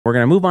We're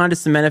going to move on to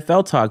some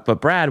NFL talk,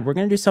 but Brad, we're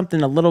going to do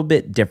something a little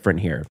bit different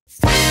here.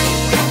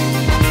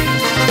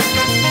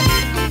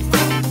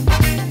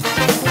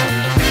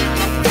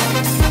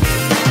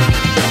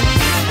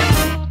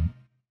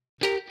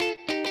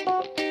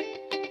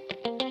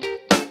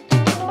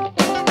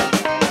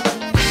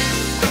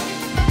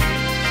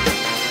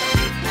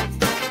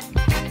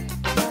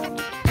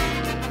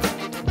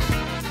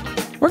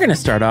 We're going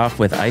to start off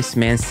with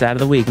Iceman Stat of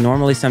the Week,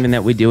 normally something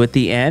that we do at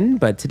the end,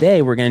 but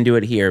today we're going to do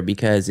it here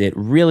because it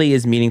really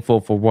is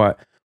meaningful for what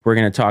we're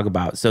going to talk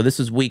about. So this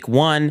is week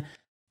 1.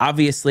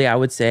 Obviously, I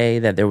would say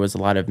that there was a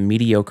lot of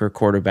mediocre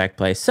quarterback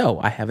play. So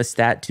I have a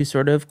stat to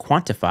sort of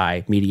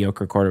quantify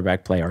mediocre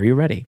quarterback play. Are you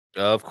ready?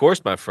 Of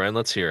course, my friend.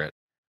 Let's hear it.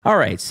 All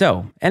right.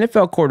 So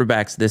NFL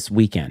quarterbacks this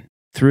weekend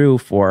threw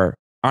for,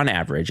 on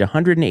average,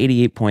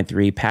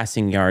 188.3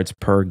 passing yards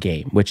per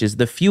game, which is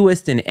the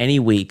fewest in any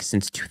week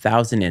since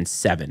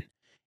 2007,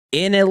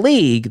 in a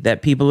league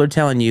that people are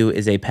telling you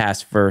is a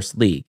pass-first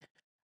league.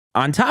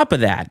 On top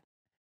of that,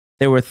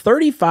 there were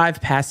 35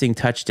 passing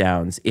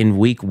touchdowns in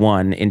week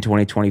 1 in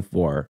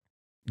 2024.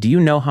 Do you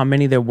know how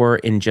many there were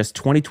in just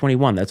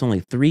 2021? That's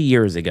only 3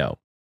 years ago.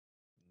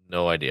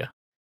 No idea.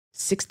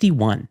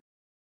 61.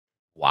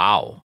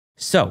 Wow.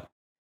 So,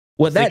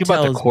 what that tells... Think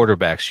about the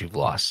quarterbacks you've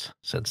lost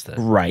since then.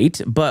 Right.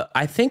 But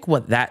I think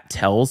what that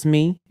tells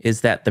me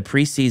is that the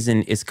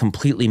preseason is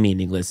completely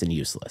meaningless and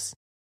useless.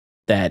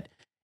 That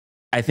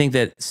I think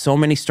that so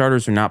many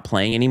starters are not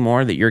playing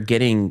anymore that you're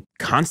getting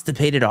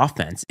constipated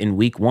offense in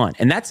week 1.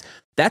 And that's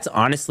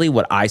honestly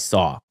what I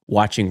saw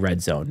watching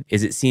Red Zone,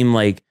 is it seemed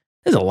like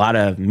there's a lot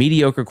of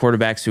mediocre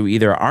quarterbacks who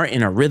either aren't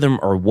in a rhythm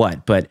or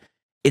what, but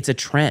it's a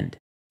trend.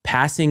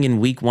 Passing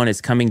in week 1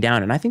 is coming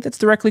down. And I think that's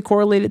directly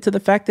correlated to the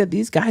fact that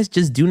these guys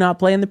just do not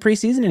play in the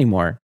preseason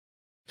anymore.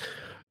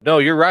 No,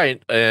 you're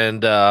right.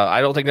 And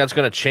I don't think that's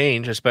going to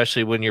change,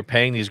 especially when you're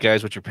paying these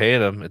guys what you're paying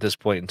them at this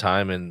point in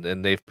time.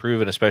 And they've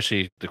proven,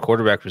 especially the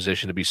quarterback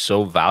position, to be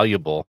so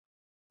valuable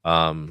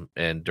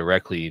and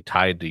directly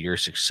tied to your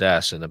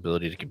success and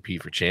ability to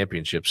compete for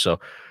championships. So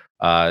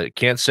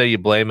can't say you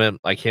blame him.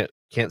 I can't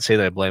say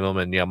that I blame him.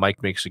 And yeah,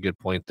 Mike makes a good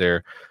point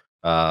there.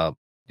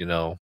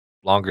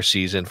 Longer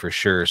season for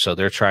sure. So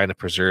they're trying to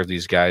preserve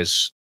these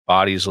guys'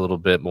 bodies a little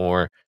bit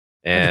more.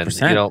 And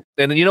 100%.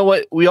 And you know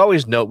what? We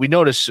always know, we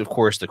notice, of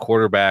course, the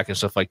quarterback and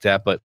stuff like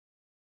that. But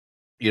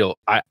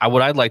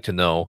what I'd like to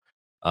know,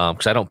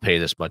 because I don't pay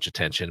this much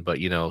attention, but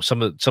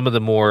some of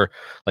the more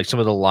like some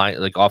of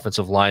the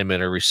offensive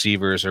linemen or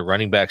receivers or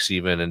running backs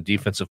even and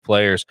defensive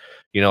players,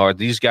 are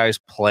these guys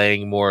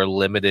playing more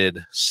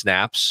limited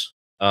snaps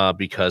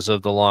because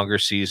of the longer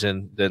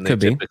season than they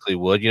typically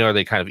would? Are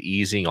they kind of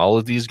easing all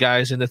of these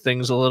guys into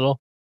things a little?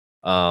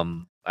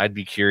 I'd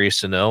be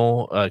curious to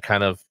know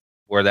kind of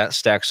where that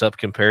stacks up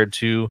compared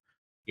to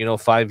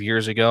 5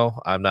 years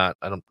ago. I'm not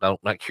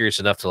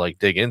curious enough to like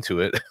dig into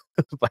it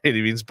by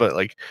any means, but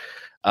like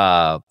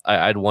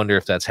I'd wonder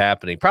if that's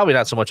happening. Probably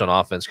not so much on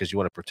offense because you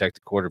want to protect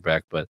the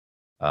quarterback, but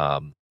I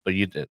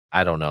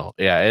don't know.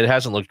 Yeah, it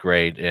hasn't looked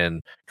great,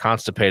 and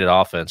constipated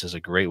offense is a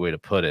great way to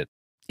put it.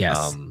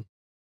 Yes.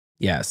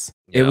 Yes.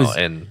 It was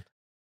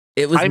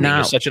timing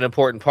is such an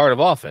important part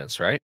of offense,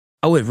 right?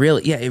 Oh, it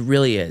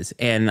really is.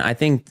 And I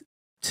think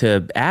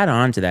to add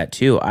on to that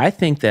too, I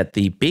think that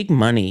the big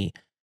money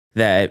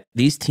that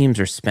these teams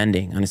are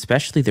spending on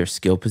especially their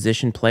skill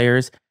position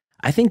players,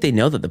 I think they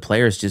know that the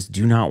players just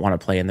do not want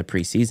to play in the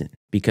preseason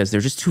because they're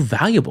just too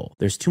valuable.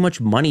 There's too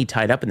much money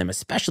tied up in them,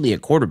 especially a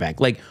quarterback.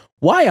 Like,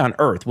 why on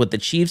earth would the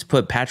Chiefs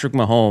put Patrick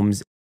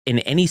Mahomes in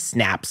any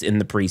snaps in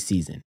the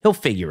preseason? He'll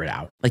figure it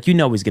out. Like, he's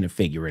going to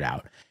figure it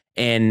out.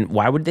 And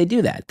why would they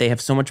do that? They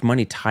have so much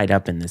money tied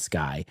up in this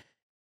guy.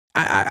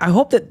 I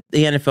hope that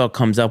the NFL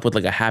comes up with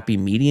like a happy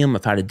medium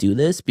of how to do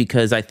this,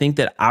 because I think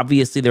that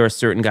obviously there are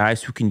certain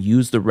guys who can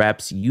use the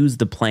reps, use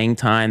the playing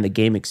time, the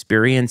game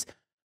experience.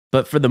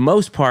 But for the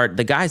most part,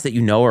 the guys that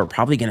are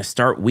probably going to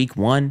start week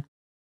 1.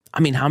 I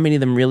mean, how many of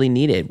them really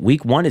need it?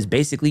 Week 1 is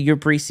basically your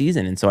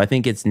preseason. And so I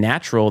think it's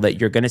natural that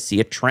you're going to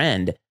see a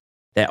trend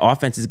that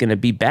offense is going to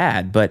be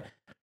bad. But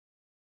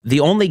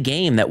the only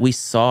game that we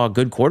saw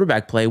good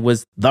quarterback play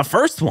was the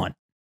first one.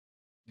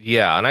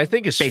 Yeah, and I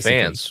think as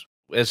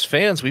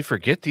fans, we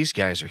forget these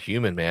guys are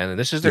human, man, and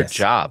this is their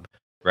job,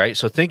 right?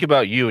 So think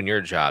about you and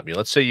your job.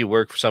 Let's say you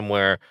work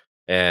somewhere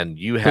and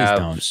you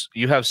have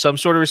some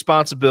sort of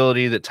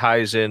responsibility that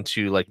ties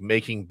into like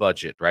making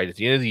budget, right? At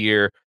the end of the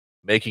year,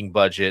 making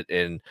budget,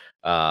 and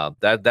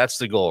that's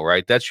the goal,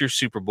 right? That's your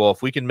Super Bowl.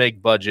 If we can make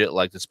budget,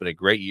 like it's been a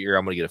great year,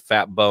 I'm going to get a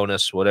fat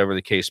bonus, whatever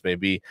the case may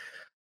be.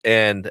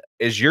 And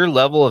is your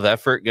level of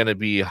effort going to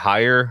be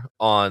higher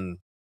on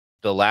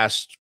the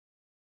last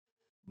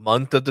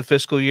month of the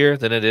fiscal year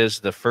than it is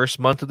the first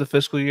month of the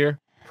fiscal year?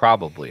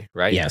 Probably,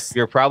 right? Yes.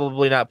 You're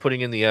probably not putting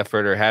in the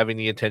effort or having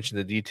the attention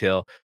to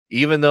detail,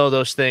 even though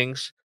those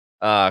things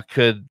are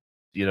going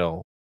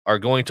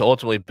to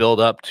ultimately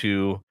build up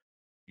to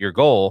your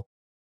goal.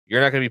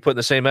 You're not going to be putting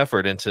the same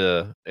effort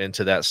into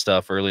that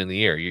stuff early in the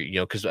year.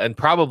 And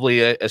probably,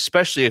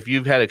 especially if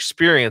you've had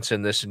experience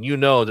in this and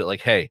that,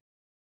 like, hey,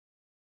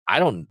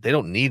 they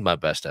don't need my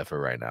best effort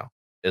right now.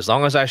 As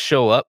long as I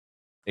show up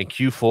in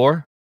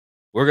Q4,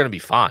 we're going to be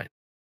fine.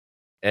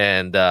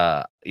 And,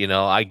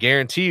 I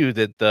guarantee you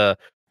that the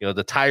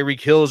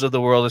Tyreek Hills of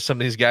the world of some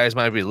of these guys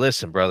might be,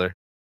 listen, brother,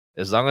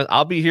 as long as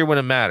I'll be here when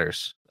it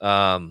matters,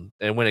 and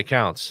when it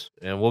counts,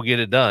 and we'll get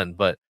it done.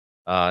 But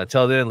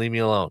until then, leave me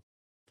alone.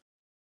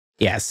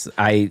 Yes,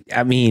 I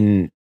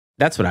mean,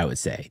 that's what I would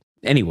say.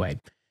 Anyway,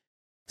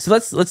 so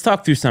let's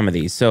talk through some of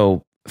these.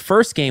 So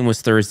first game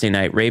was Thursday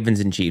night, Ravens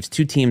and Chiefs,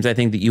 two teams I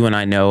think that you and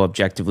I know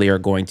objectively are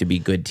going to be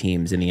good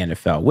teams in the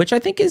NFL, which I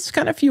think is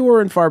kind of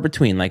fewer and far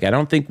between. Like, I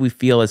don't think we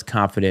feel as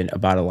confident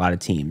about a lot of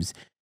teams.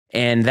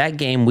 And that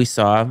game, we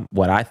saw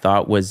what I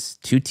thought was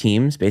two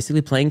teams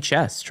basically playing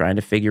chess, trying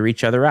to figure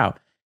each other out.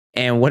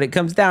 And what it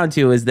comes down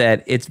to is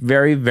that it's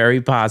very, very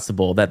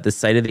possible that the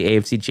site of the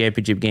AFC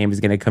Championship game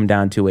is going to come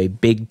down to a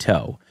big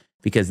toe,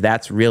 because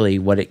that's really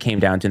what it came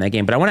down to in that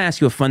game. But I want to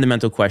ask you a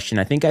fundamental question.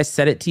 I think I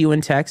said it to you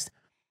in text.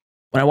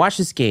 When I watched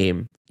this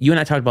game, you and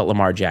I talked about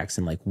Lamar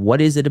Jackson. Like,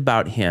 what is it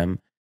about him?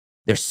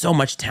 There's so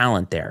much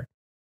talent there.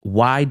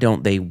 Why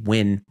don't they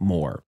win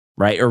more,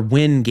 right? Or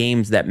win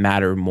games that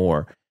matter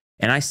more?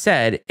 And I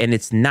said, and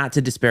it's not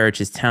to disparage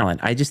his talent,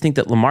 I just think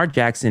that Lamar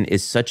Jackson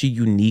is such a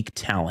unique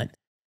talent.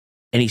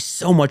 And he's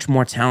so much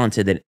more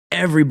talented than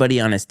everybody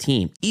on his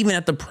team, even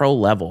at the pro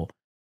level.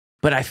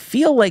 But I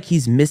feel like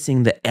he's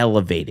missing the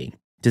elevating.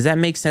 Does that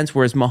make sense?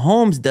 Whereas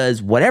Mahomes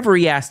does whatever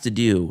he has to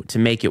do to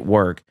make it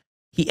work.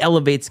 He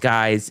elevates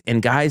guys,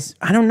 and guys,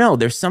 I don't know.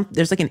 There's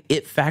like an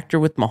it factor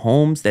with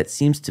Mahomes that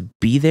seems to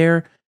be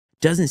there.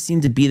 Doesn't seem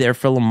to be there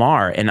for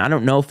Lamar. And I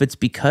don't know if it's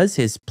because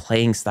his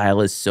playing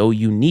style is so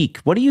unique.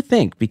 What do you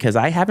think? Because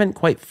I haven't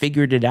quite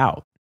figured it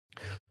out.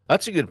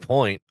 That's a good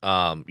point.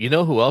 You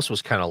know who else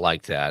was kind of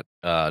like that?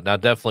 Now,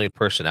 definitely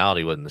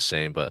personality wasn't the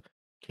same, but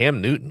Cam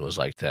Newton was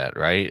like that,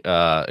 right?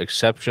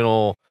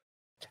 Exceptional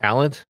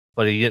talent,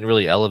 but he didn't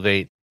really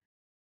elevate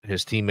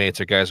his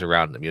teammates or guys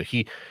around him.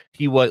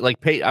 He was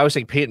like I was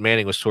thinking Peyton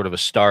Manning was sort of a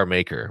star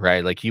maker,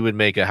 right? Like, he would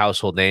make a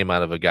household name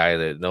out of a guy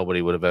that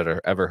nobody would have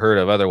ever heard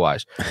of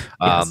otherwise.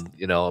 Yes.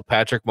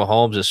 Patrick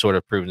Mahomes has sort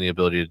of proven the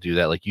ability to do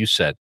that, like you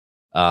said.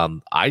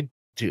 I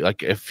do,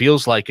 like, it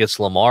feels like it's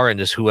Lamar and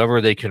just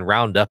whoever they can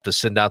round up to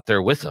send out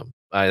there with him.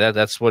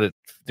 That's what it.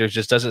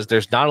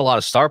 There's not a lot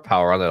of star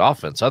power on that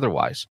offense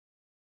otherwise,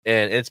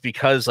 and it's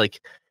because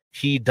like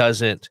he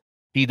doesn't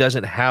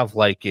have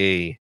like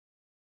a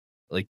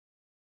like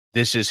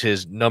this is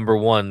his number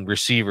one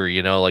receiver,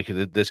 like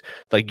this,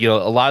 like, a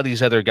lot of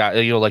these other guys,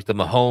 like the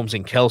Mahomes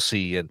and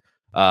Kelsey and,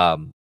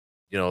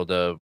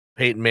 the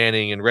Peyton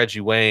Manning and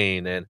Reggie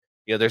Wayne. And,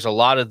 there's a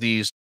lot of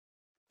these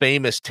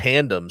famous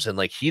tandems, and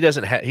like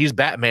he's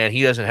Batman.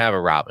 He doesn't have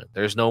a Robin.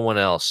 There's no one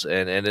else.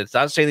 And it's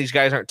not saying these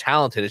guys aren't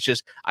talented. It's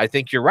just, I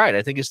think you're right.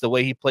 I think it's the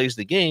way he plays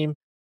the game.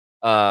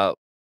 That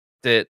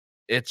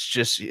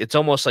it's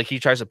almost like he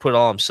tries to put it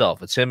all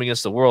himself. It's him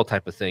against the world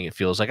type of thing. It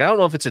feels like, I don't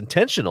know if it's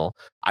intentional.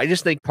 I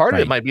just think part of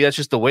it might be that's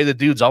just the way the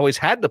dude's always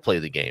had to play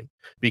the game,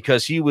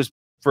 because he was,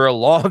 for a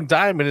long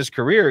time in his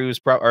career, he was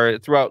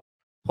throughout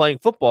playing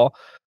football,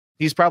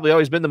 he's probably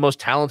always been the most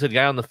talented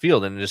guy on the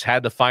field, and just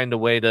had to find a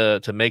way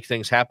to make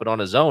things happen on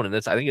his own. And I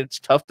think it's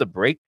tough to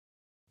break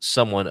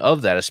someone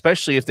of that,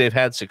 especially if they've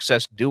had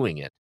success doing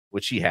it,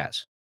 which he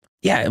has.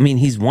 Yeah, I mean,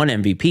 he's won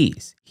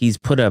MVPs. He's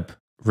put up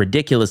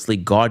ridiculously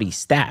gaudy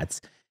stats.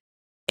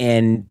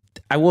 And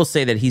I will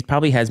say that he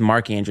probably has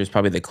Mark Andrews,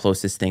 probably the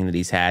closest thing that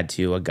he's had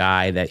to a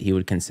guy that he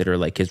would consider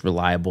like his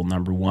reliable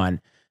number one.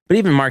 But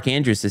even Mark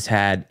Andrews has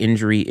had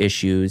injury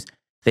issues.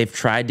 They've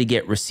tried to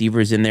get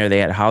receivers in there. They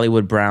had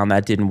Hollywood Brown.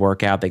 That didn't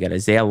work out. They got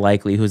Isaiah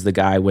Likely, who's the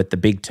guy with the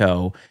big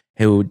toe,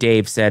 who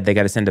Dave said they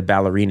got to send to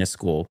ballet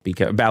school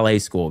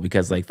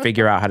because like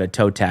figure out how to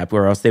toe tap,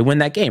 or else they win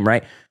that game,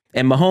 right?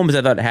 And Mahomes,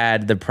 I thought,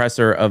 had the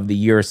presser of the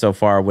year so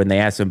far when they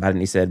asked him about it, and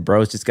he said,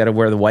 bro's just got to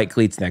wear the white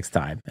cleats next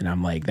time. And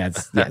I'm like,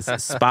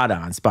 yes, spot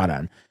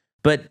on.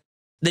 But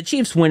the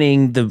Chiefs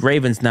winning, the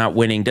Ravens not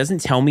winning,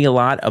 doesn't tell me a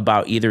lot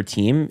about either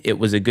team. It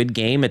was a good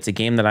game. It's a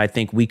game that I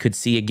think we could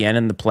see again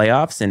in the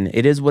playoffs, and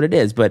it is what it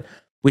is. But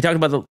we talked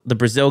about the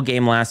Brazil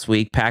game last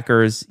week,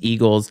 Packers,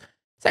 Eagles.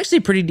 It's actually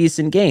a pretty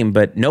decent game,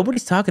 but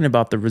nobody's talking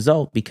about the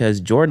result because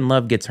Jordan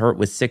Love gets hurt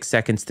with 6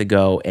 seconds to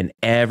go, and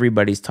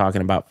everybody's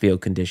talking about field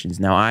conditions.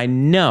 Now, I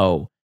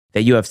know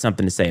that you have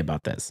something to say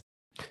about this.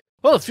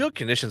 Well, the field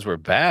conditions were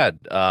bad,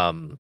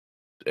 and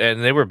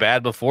they were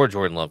bad before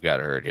Jordan Love got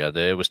hurt. Yeah,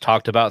 it was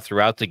talked about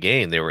throughout the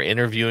game. They were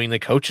interviewing the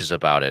coaches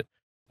about it,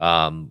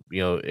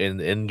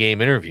 in-game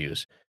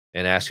interviews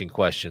and asking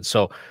questions.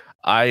 So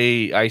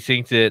I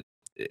think that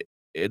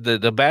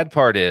the bad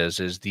part is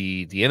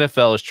the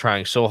NFL is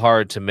trying so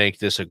hard to make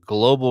this a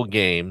global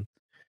game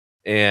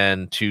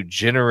and to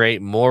generate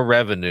more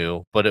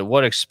revenue, but at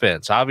what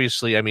expense?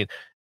 Obviously, I mean,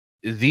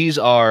 these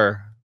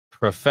are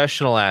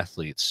professional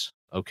athletes,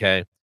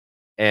 okay?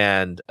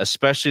 And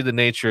especially the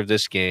nature of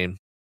this game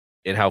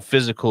and how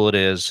physical it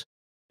is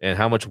and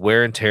how much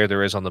wear and tear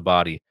there is on the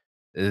body.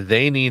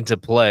 They need to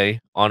play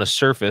on a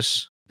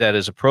surface that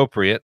is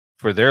appropriate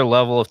for their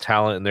level of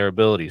talent and their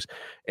abilities.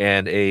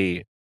 And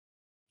a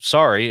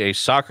sorry, a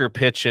soccer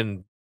pitch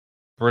in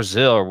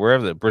Brazil or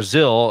wherever,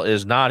 Brazil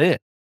is not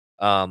it.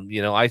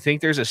 I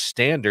think there's a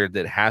standard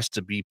that has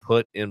to be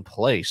put in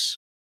place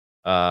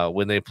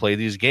when they play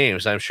these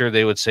games. I'm sure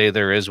they would say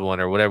there is one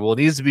or whatever. Well, it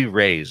needs to be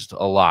raised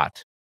a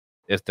lot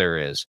if there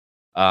is.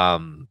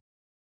 And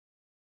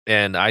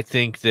I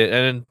think that,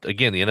 and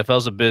again, the NFL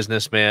is a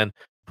business, man,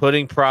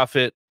 putting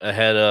profit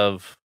ahead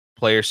of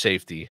player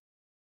safety.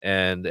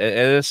 And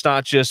it's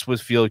not just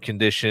with field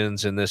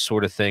conditions and this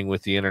sort of thing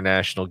with the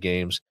international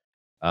games.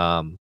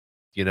 Um,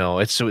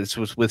 it's with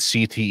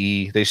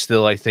CTE. They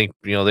still, I think,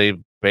 they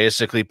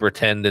basically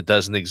pretend it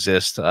doesn't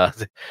exist.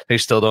 They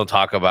still don't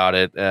talk about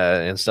it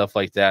and stuff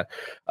like that.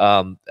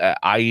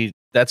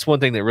 That's one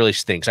thing that really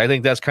stinks. I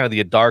think that's kind of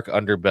the dark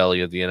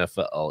underbelly of the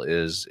NFL.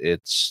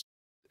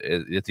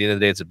 At the end of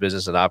the day, it's a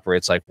business that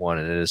operates like one,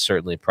 and it is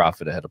certainly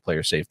profit ahead of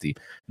player safety,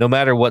 no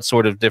matter what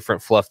sort of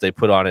different fluff they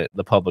put on it in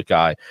the public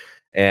eye.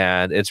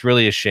 And it's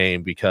really a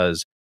shame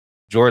because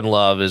Jordan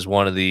Love is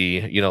one of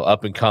the,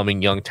 up and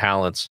coming young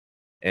talents,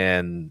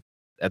 and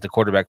at the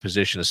quarterback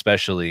position,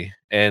 especially.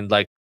 And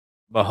like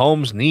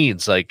Mahomes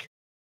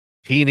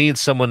he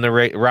needs someone to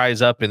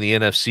rise up in the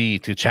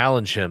NFC to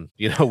challenge him.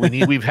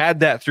 We've had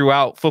that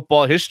throughout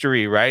football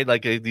history, right?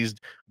 Like these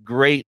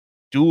great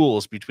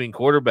duels between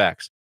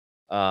quarterbacks.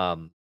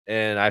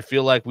 And I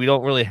feel like we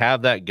don't really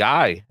have that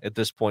guy at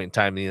this point in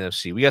time in the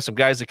NFC. We got some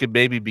guys that could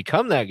maybe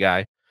become that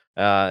guy.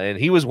 And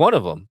he was one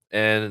of them.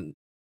 And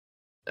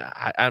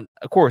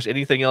of course,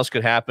 anything else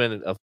could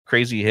happen. A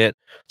crazy hit,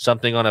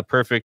 something on a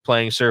perfect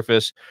playing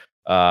surface,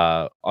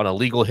 on a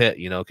legal hit,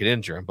 could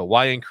injure him. But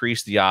why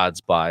increase the odds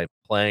by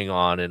playing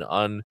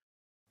on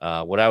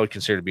what I would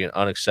consider to be an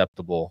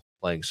unacceptable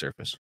playing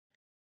surface?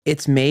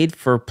 It's made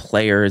for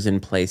players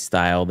and play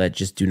style that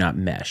just do not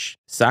mesh.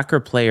 Soccer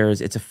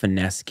players, it's a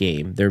finesse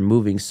game. They're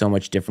moving so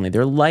much differently.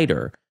 They're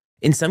lighter.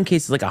 In some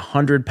cases, like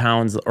 100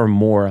 pounds or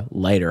more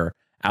lighter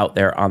out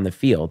there on the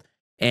field.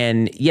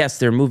 And yes,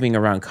 they're moving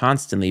around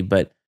constantly,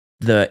 but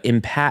the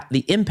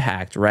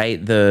impact,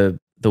 right? The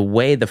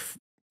way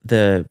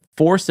the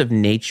force of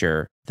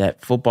nature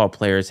that football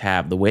players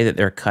have, the way that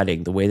they're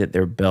cutting, the way that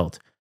they're built,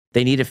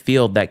 they need a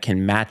field that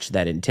can match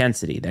that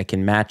intensity, that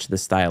can match the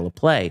style of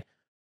play.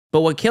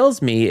 But what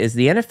kills me is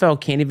the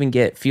NFL can't even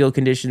get field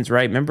conditions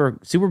right. Remember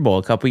Super Bowl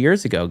a couple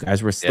years ago,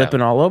 guys were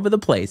slipping all over the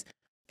place.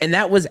 And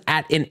that was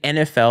at an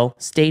NFL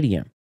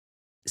stadium.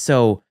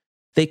 So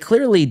they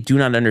clearly do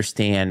not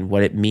understand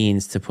what it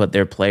means to put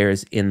their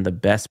players in the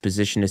best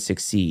position to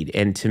succeed.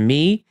 And to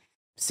me,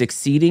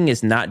 succeeding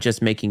is not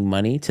just making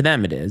money. To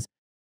them it is.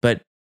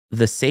 But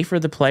the safer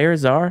the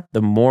players are,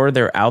 the more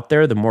they're out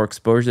there, the more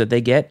exposure that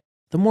they get,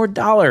 the more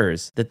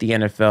dollars that the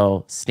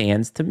NFL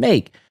stands to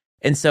make.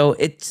 And so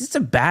it's just a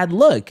bad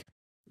look.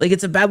 Like,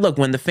 it's a bad look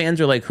when the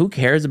fans are like, who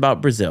cares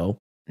about Brazil?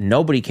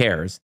 Nobody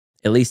cares.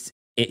 At least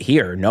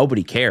here,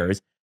 nobody cares.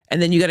 And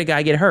then you got a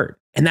guy get hurt.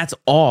 And that's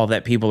all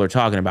that people are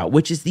talking about,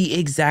 which is the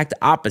exact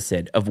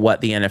opposite of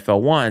what the NFL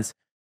wants.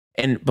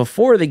 And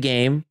before the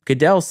game,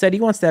 Goodell said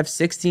he wants to have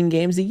 16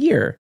 games a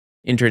year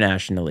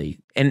internationally.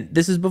 And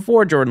this is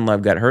before Jordan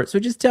Love got hurt. So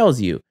it just tells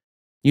you,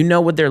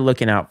 what they're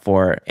looking out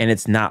for, and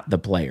it's not the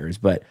players.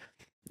 But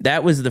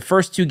that was the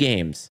first two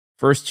games.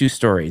 First two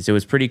stories. It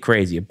was pretty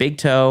crazy. A big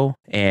toe,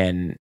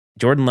 and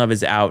Jordan Love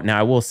is out. Now,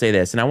 I will say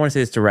this, and I want to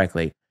say this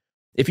directly.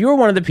 If you were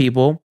one of the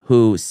people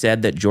who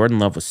said that Jordan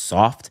Love was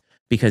soft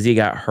because he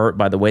got hurt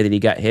by the way that he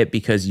got hit,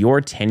 because your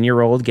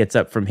 10-year-old gets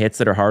up from hits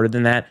that are harder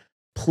than that,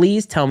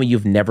 please tell me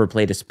you've never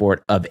played a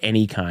sport of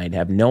any kind,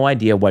 have no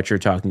idea what you're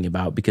talking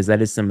about, because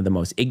that is some of the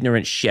most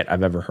ignorant shit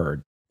I've ever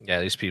heard. Yeah,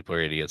 these people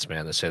are idiots,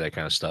 man, that say that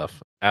kind of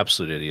stuff.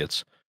 Absolute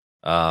idiots.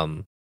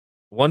 One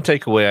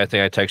takeaway I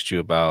think I texted you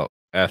about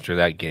after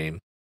that game,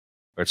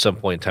 or at some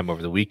point in time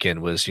over the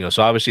weekend, was,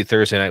 so obviously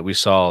Thursday night we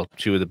saw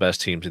two of the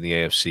best teams in the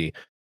AFC.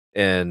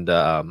 And,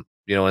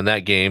 in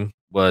that game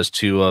was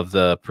two of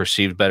the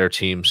perceived better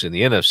teams in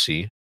the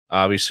NFC.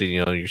 Obviously,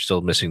 you're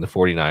still missing the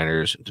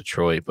 49ers and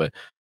Detroit, but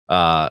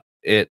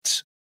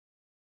it's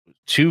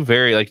two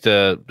very,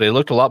 they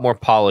looked a lot more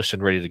polished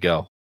and ready to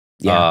go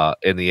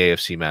in the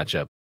AFC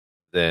matchup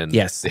than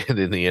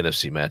in the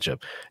NFC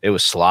matchup. It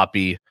was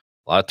sloppy,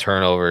 a lot of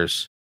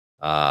turnovers.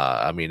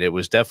 It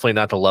was definitely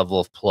not the level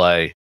of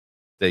play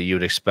that you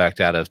would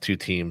expect out of two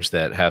teams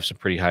that have some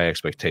pretty high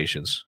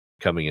expectations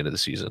coming into the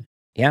season.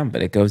 Yeah,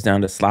 but it goes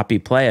down to sloppy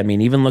play.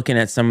 Even looking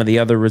at some of the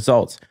other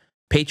results,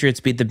 Patriots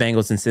beat the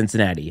Bengals in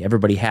Cincinnati.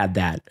 Everybody had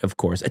that, of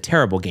course. A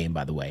terrible game,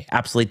 by the way.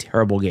 Absolutely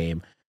terrible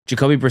game.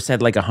 Jacoby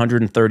Brissett,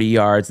 130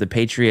 yards. The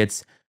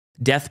Patriots,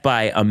 death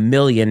by a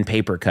million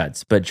paper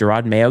cuts. But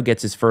Gerard Mayo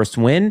gets his first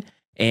win,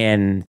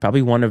 and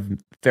probably one of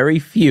very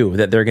few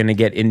that they're going to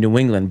get in New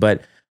England.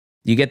 But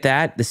you get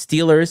that. The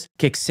Steelers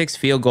kick 6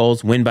 field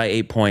goals, win by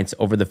 8 points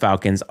over the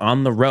Falcons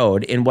on the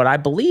road. In what I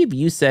believe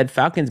you said,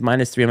 Falcons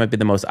 -3 might be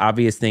the most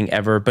obvious thing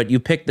ever, but you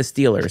picked the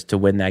Steelers to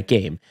win that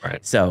game.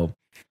 Right. So,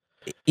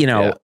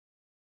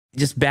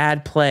 just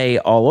bad play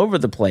all over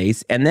the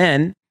place. And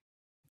then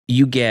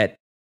you get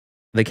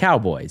the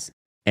Cowboys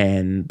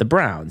and the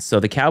Browns. So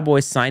the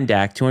Cowboys signed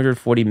Dak,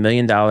 $240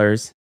 million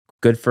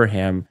Good for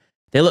him.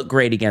 They look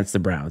great against the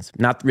Browns.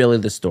 Not really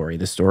the story.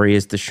 The story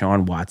is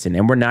Deshaun Watson.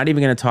 And we're not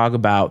even going to talk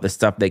about the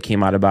stuff that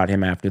came out about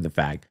him after the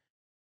fact.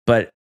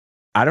 But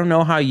I don't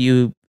know how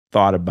you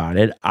thought about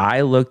it.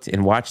 I looked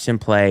and watched him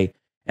play,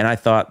 and I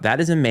thought that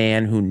is a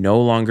man who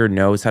no longer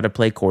knows how to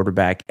play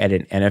quarterback at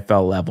an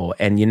NFL level.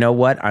 And you know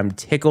what? I'm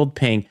tickled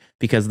pink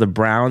because the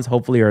Browns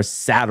hopefully are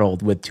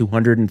saddled with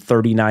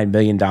 $239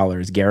 million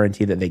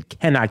guaranteed that they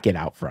cannot get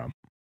out from.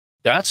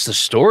 That's the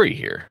story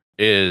here.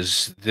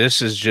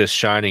 This is just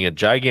shining a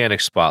gigantic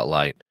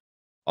spotlight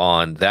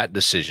on that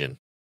decision.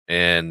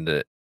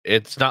 And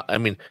it's not, I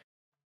mean,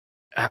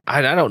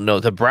 I don't know.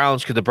 Could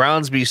the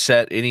Browns be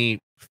set any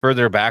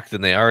further back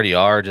than they already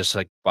are, just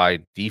like by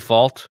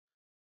default?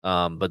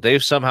 But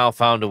they've somehow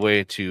found a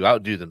way to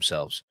outdo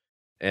themselves.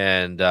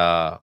 And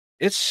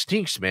it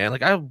stinks, man.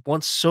 Like, I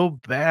want so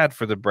bad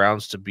for the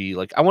Browns to be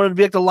like, I want them to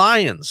be like the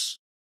Lions.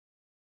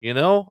 You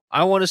know,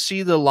 I want to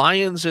see the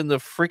Lions and the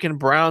freaking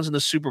Browns in the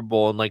Super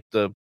Bowl and like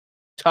the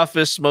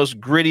toughest, most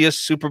grittiest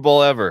Super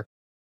Bowl ever.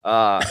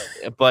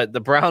 But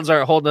the Browns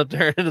aren't holding up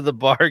their end of the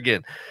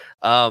bargain.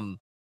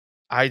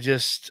 I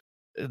just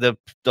the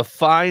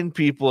fine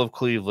people of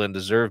Cleveland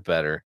deserve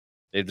better.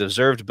 They've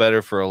deserved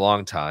better for a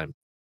long time,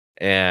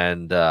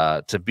 and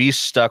to be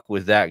stuck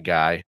with that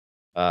guy,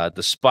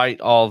 despite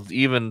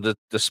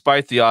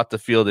despite the off the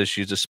field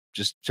issues,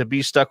 just to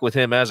be stuck with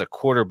him as a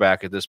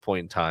quarterback at this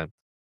point in time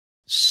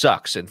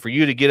sucks. And for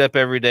you to get up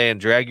every day and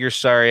drag your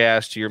sorry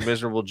ass to your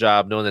miserable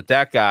job, knowing that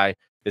that guy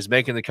is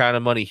making the kind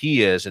of money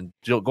he is and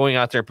going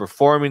out there and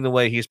performing the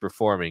way he's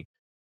performing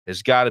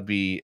has got to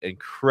be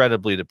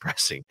incredibly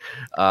depressing.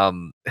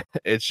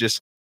 It's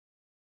just,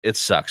 it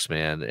sucks,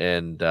 man.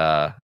 And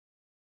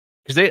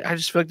because I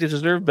just feel like they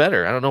deserve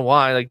better. I don't know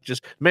why. Like,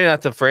 just maybe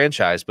not the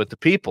franchise, but the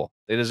people,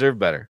 they deserve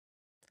better.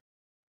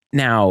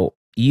 Now,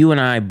 you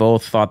and I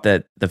both thought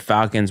that the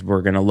Falcons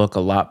were going to look a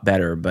lot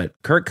better, but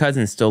Kirk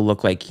Cousins still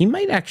looked like he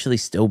might actually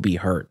still be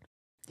hurt.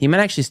 He might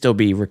actually still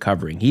be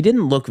recovering. He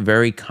didn't look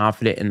very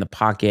confident in the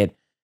pocket.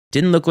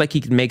 Didn't look like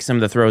he could make some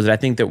of the throws that I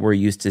think that we're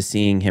used to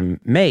seeing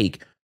him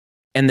make.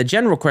 And the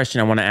general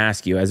question I want to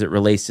ask you as it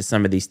relates to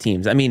some of these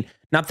teams, I mean,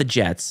 not the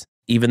Jets,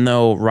 even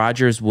though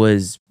Rodgers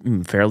was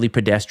fairly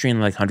pedestrian,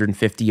 like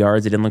 150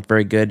 yards, it didn't look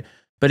very good.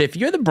 But if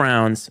you're the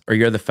Browns or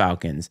you're the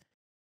Falcons,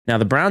 now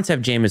the Browns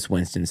have Jameis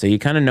Winston, so you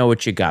kind of know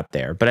what you got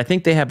there. But I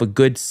think they have a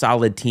good,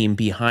 solid team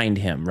behind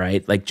him,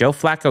 right? Like Joe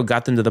Flacco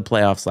got them to the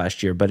playoffs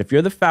last year. But if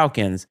you're the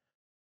Falcons,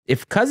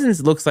 if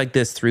Cousins looks like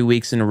this 3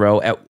 weeks in a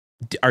row,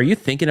 are you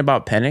thinking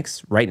about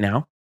Penix right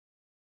now?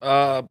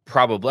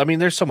 Probably. I mean,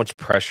 there's so much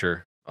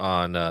pressure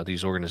on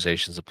these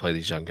organizations to play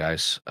these young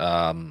guys.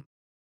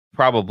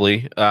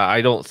 Probably.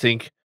 I don't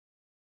think.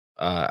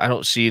 I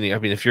don't see any. I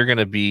mean, if you're going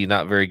to be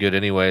not very good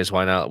anyways,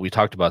 why not? We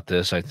talked about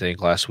this, I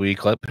think, last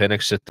week. Let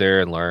Penix sit there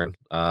and learn.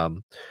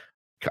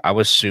 I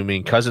was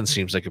assuming Cousins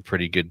seems like a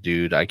pretty good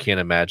dude. I can't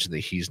imagine that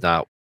he's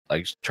not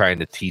like trying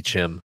to teach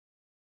him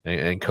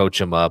and coach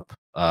him up.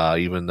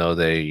 Even though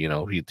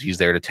he's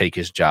there to take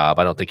his job.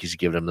 I don't think he's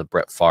giving him the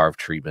Brett Favre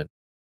treatment.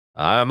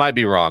 I might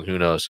be wrong. Who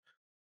knows?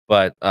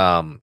 But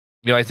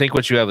I think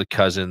what you have with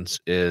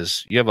Cousins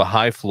is you have a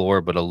high floor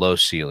but a low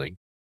ceiling.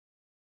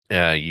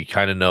 You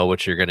kind of know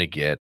what you're going to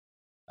get.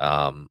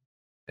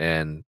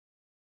 And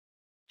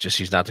just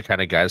he's not the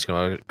kind of guy that's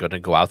going to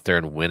go out there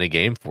and win a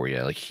game for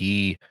you. Like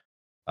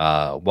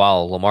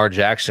while Lamar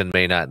Jackson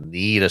may not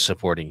need a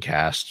supporting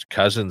cast,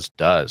 Cousins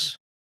does.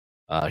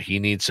 He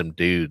needs some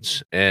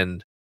dudes.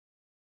 And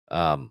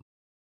I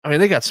mean,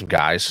 they got some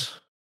guys,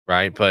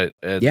 right? But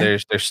they're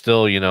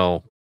still,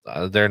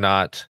 they're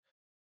not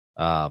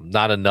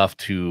enough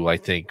to, I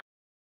think,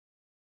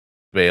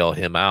 bail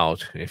him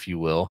out, if you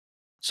will.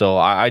 So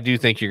I do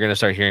think you're going to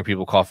start hearing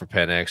people call for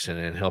Penix,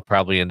 and he'll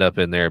probably end up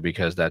in there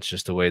because that's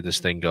just the way this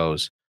thing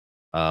goes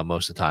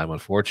most of the time,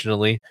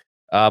 unfortunately.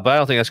 But I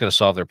don't think that's going to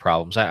solve their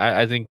problems.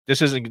 I think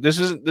this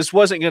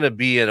wasn't going to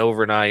be an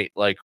overnight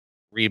like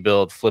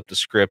rebuild, flip the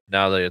script.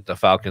 Now that the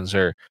Falcons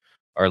are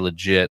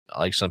legit,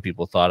 like some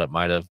people thought it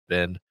might have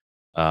been.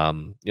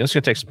 It's going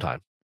to take some time.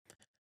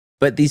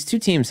 But these two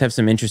teams have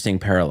some interesting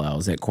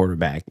parallels at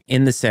quarterback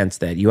in the sense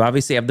that you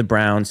obviously have the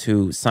Browns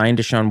who signed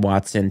Deshaun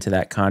Watson to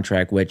that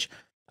contract, which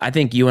I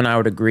think you and I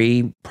would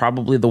agree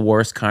probably the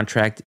worst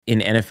contract in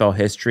NFL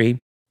history,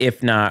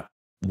 if not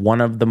one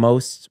of the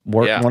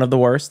one of the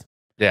worst.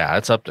 Yeah,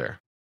 it's up there.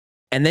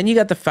 And then you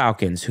got the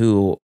Falcons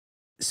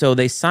so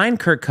they signed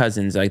Kirk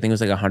Cousins, I think it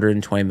was like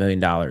 $120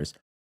 million.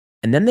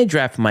 And then they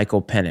draft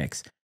Michael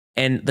Penix.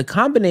 And the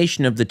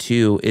combination of the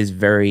two is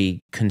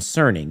very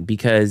concerning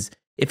because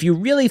if you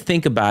really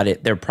think about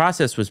it, their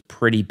process was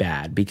pretty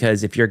bad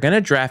because if you're going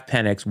to draft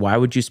Penix, why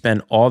would you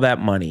spend all that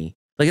money?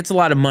 Like, it's a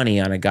lot of money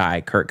on a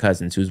guy, Kirk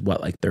Cousins, who's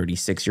like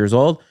 36 years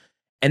old.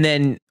 And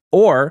then,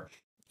 or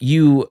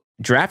you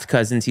draft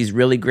Cousins, he's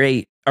really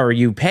great, or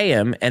you pay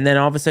him, and then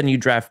all of a sudden you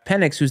draft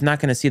Penix, who's not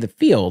going to see the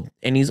field,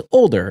 and he's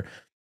older.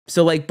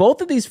 So, like,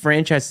 both of these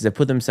franchises have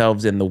put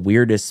themselves in the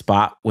weirdest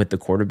spot with the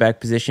quarterback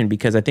position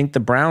because I think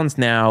the Browns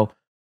now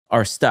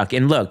are stuck.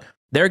 And look,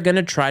 they're going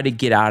to try to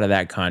get out of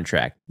that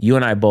contract. You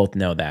and I both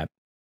know that.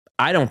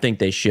 I don't think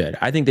they should.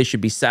 I think they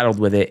should be saddled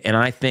with it. And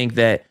I think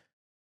that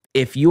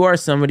if you are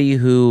somebody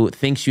who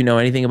thinks you know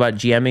anything about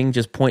GMing,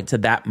 just point to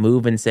that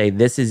move and say,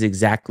 this is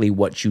exactly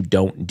what you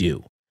don't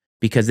do.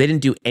 Because they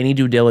didn't do any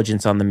due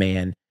diligence on the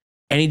man,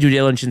 any due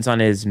diligence on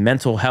his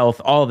mental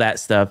health, all that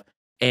stuff.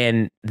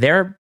 And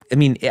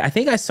I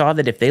think I saw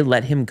that if they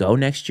let him go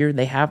next year,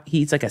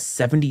 he's like a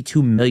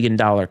 $72 million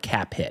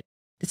cap hit.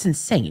 It's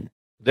insane.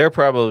 They're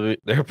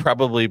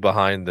probably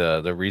behind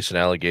the recent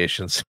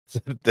allegations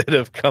that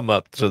have come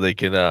up, so they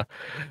can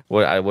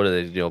what are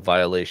they,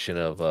 violation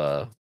of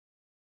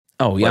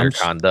player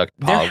conduct,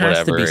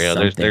 whatever.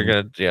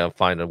 They're gonna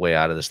find a way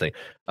out of this thing.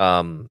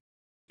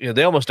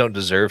 They almost don't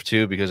deserve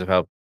to because of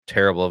how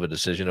terrible of a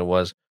decision it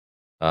was.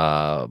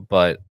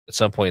 But at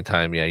some point in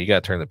time, you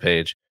got to turn the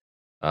page.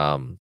 Yeah,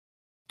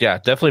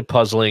 definitely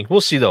puzzling.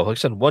 We'll see though. Like I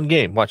said, one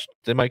game. Watch,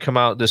 they might come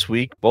out this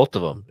week, both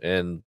of them,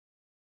 and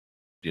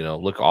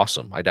look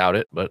awesome. I doubt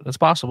it, but it's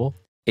possible.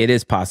 It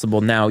is possible.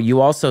 Now,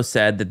 you also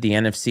said that the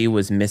NFC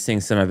was missing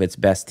some of its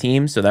best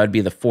teams. So that would be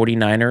the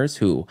 49ers,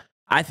 who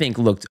I think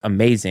looked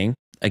amazing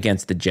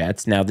against the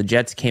Jets. Now, the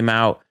Jets came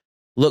out,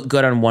 looked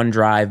good on one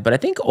drive, but I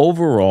think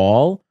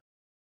overall,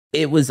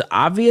 it was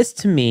obvious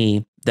to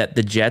me that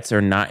the Jets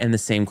are not in the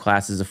same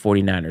class as the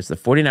 49ers. The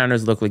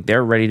 49ers look like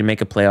they're ready to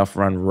make a playoff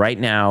run right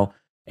now,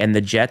 and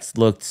the Jets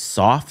looked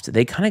soft.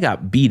 They kind of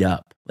got beat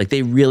up. Like,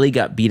 they really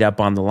got beat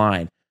up on the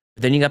line.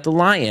 But then you got the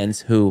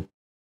Lions, who,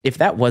 if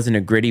that wasn't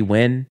a gritty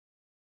win,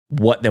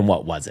 what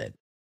was it?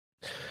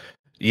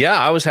 Yeah,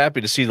 I was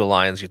happy to see the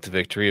Lions get the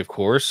victory, of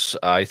course.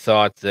 I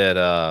thought that,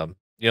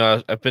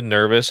 I've been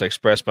nervous. I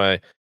expressed my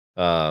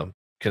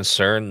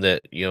concern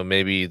that,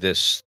 maybe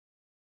this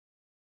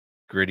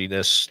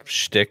grittiness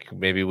shtick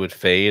maybe would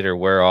fade or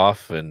wear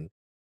off and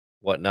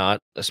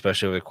whatnot,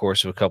 especially over the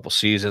course of a couple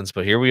seasons.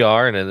 But here we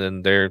are,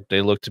 and then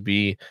they look to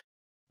be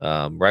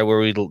right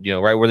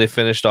where they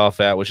finished off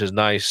at, which is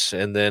nice.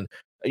 And then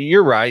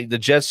you're right, the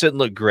Jets didn't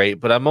look great,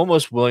 but I'm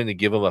almost willing to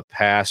give them a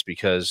pass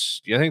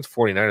because I think the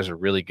 49ers are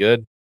really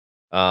good.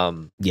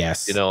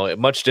 Yes.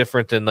 Much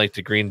different than like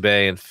the Green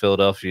Bay and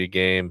Philadelphia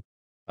game.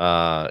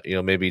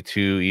 Maybe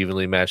two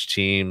evenly matched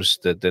teams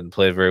that didn't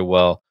play very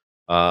well.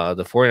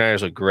 The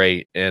 49ers look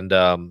great. And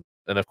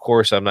of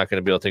course, I'm not going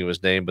to be able to think of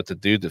his name, but the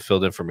dude that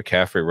filled in for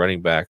McCaffrey,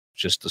 running back,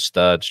 just a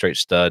stud, straight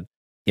stud.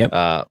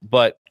 Yep.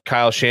 But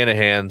Kyle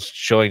Shanahan's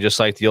showing, just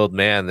like the old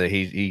man, that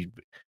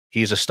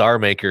he's a star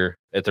maker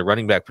at the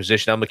running back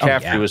position. Now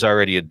McCaffrey was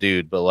already a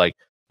dude, but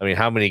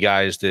how many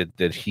guys did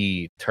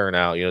he turn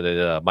out?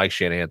 Did Mike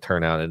Shanahan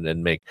turn out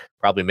and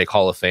probably make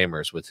Hall of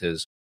Famers with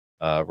his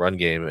run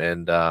game?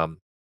 And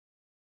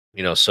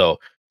so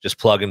just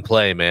plug and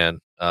play, man,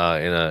 in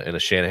a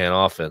Shanahan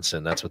offense,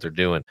 and that's what they're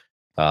doing.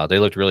 They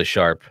looked really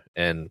sharp.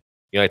 And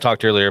I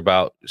talked earlier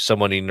about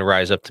someone needing to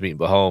rise up to meet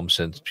Mahomes,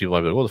 and people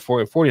might be like, well,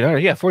 the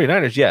 49ers,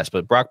 49ers, yes,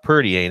 but Brock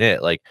Purdy ain't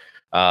it.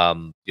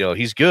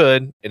 He's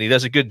good and he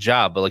does a good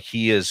job, but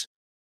he's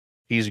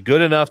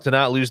good enough to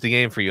not lose the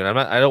game for you. And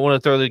I don't want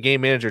to throw the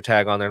game manager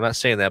tag on there. I'm not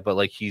saying that, but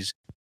he's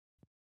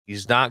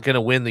not going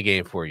to win the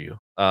game for you.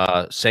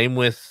 Same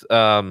with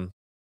dude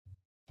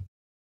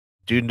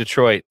in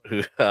Detroit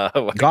who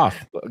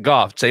Goff.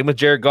 Same with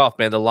Jared Goff,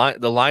 man. The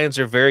Lions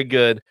are very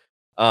good.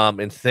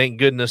 And thank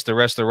goodness the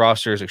rest of the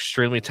roster is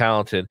extremely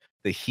talented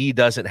that he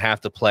doesn't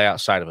have to play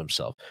outside of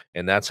himself.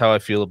 And that's how I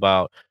feel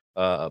about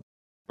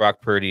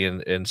Brock Purdy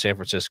in San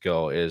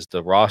Francisco. Is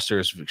the roster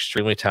is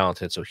extremely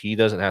talented, so he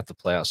doesn't have to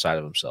play outside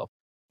of himself.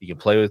 He can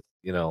play with,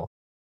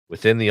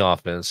 within the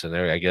offense, and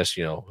there, I guess,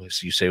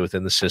 you say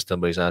within the system,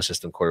 but he's not a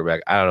system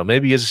quarterback. I don't know.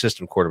 Maybe he is a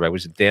system quarterback, but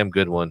he's a damn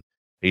good one.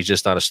 He's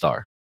just not a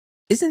star.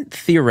 Isn't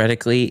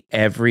theoretically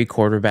every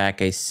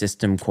quarterback a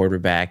system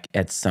quarterback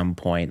at some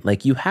point?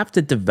 You have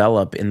to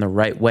develop in the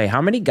right way.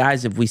 How many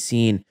guys have we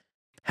seen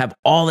have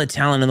all the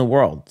talent in the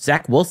world?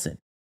 Zach Wilson,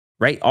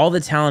 right? All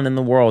the talent in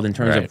the world in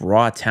terms of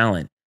raw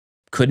talent.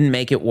 Couldn't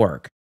make it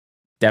work.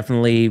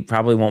 Definitely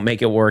probably won't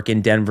make it work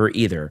in Denver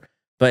either.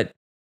 But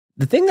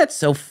the thing that's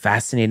so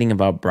fascinating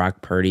about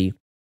Brock Purdy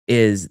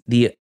is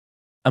the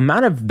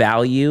amount of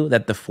value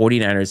that the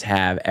 49ers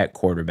have at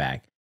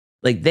quarterback.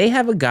 They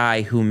have a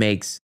guy who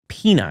makes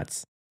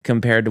peanuts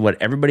compared to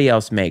what everybody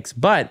else makes,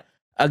 but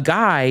a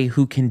guy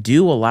who can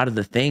do a lot of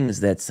the things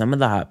that some of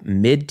the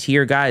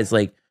mid-tier guys,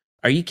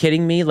 are you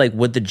kidding me?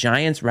 Would the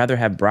Giants rather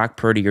have Brock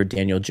Purdy or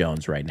Daniel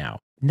Jones right now?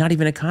 Not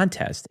even a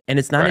contest. And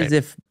it's not as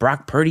if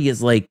Brock Purdy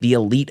is the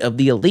elite of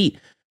the elite.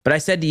 But I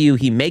said to you,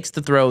 he makes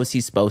the throws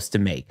he's supposed to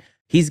make.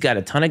 He's got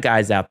a ton of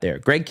guys out there.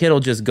 Greg Kittle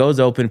just goes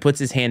open, puts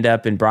his hand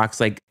up, and Brock's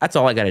like, that's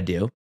all I got to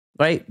do,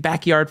 right?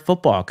 Backyard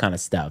football kind of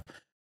stuff.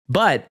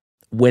 But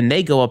when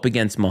they go up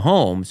against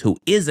Mahomes, who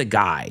is a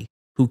guy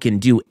who can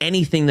do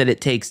anything that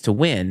it takes to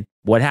win,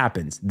 what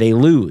happens? They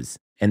lose,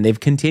 and they've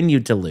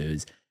continued to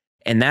lose.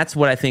 And that's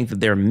what I think that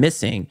they're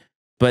missing.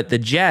 But the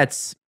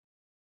Jets,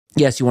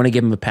 yes, you want to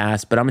give them a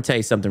pass, but I'm going to tell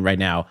you something right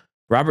now.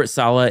 Robert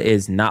Saleh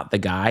is not the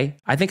guy.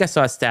 I think I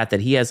saw a stat that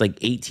he has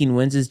 18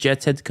 wins as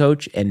Jets head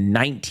coach and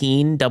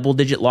 19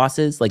 double-digit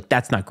losses.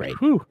 That's not great.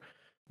 Whew.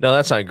 No,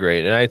 that's not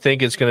great. And I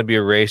think it's going to be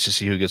a race to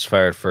see who gets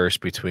fired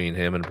first between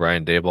him and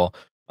Brian Daboll.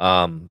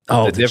 Oh,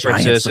 The the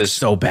difference Giants look is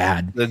so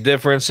bad. the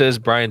difference is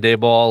Brian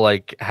Daboll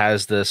like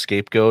has the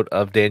scapegoat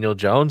of Daniel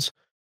Jones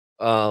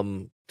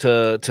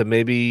to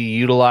maybe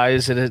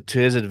utilize it to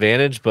his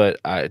advantage,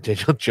 but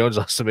Daniel Jones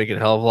also making a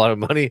hell of a lot of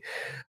money.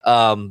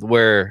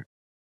 Where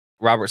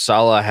Robert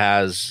Saleh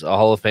has a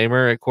Hall of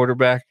Famer at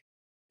quarterback,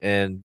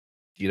 and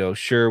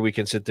sure, we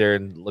can sit there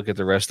and look at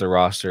the rest of the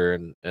roster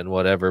and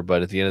whatever,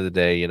 but at the end of the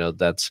day,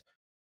 that's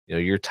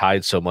you're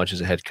tied so much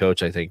as a head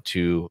coach, I think,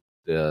 to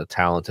the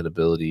talent and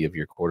ability of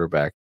your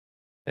quarterback,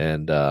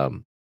 and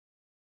so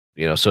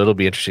it'll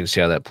be interesting to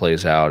see how that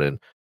plays out. And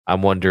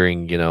I'm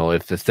wondering,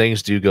 if the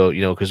things do go,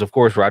 because of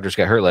course Rodgers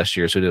got hurt last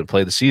year, so he didn't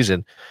play the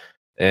season,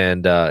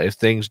 and if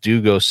things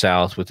do go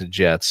south with the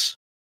Jets,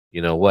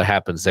 what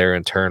happens there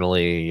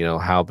internally?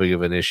 How big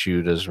of an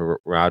issue does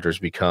Rodgers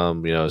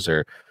become? Is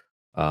there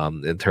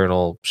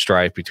internal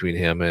strife between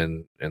him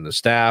and the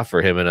staff,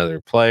 or him and other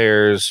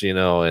players?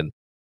 And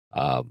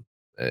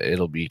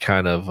it'll be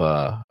kind of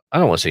I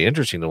don't want to say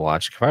interesting to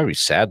watch. It could probably be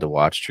sad to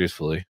watch,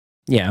 truthfully.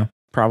 Yeah,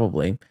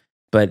 probably.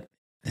 But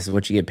this is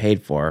what you get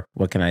paid for.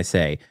 What can I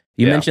say?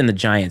 You Yeah. mentioned the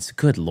Giants.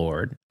 Good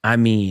Lord. I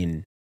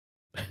mean,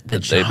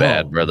 They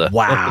bad, brother.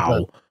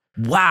 Wow.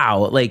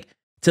 Wow. Like,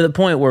 to the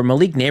point where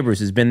Malik Neighbors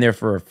has been there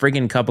for a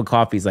friggin' cup of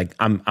coffee. He's like,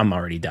 I'm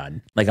already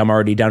done. Like, I'm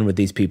already done with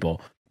these people.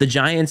 The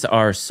Giants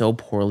are so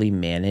poorly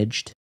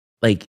managed.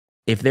 Like,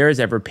 if there is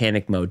ever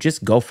panic mode,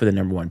 just go for the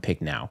number one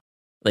pick now.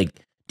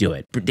 Like, do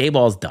it.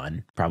 Dayball's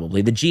done,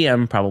 probably. The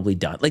GM probably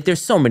done. Like,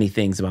 there's so many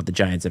things about the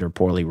Giants that are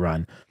poorly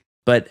run.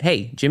 But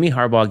hey, Jimmy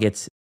Harbaugh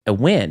gets a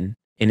win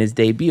in his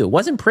debut. It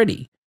wasn't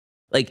pretty.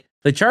 Like,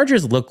 the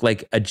Chargers look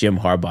like a Jim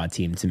Harbaugh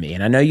team to me.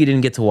 And I know you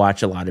didn't get to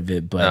watch a lot of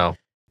it, but No.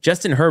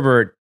 Justin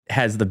Herbert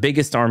has the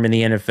biggest arm in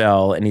the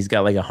NFL, and he's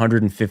got like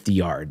 150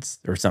 yards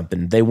or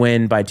something. They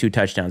win by 2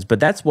 touchdowns, but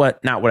that's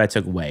not what I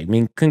took away. I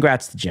mean,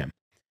 congrats to Jim.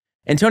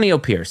 Antonio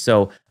Pierce.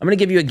 So I'm going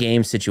to give you a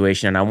game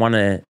situation, and I want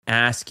to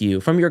ask you,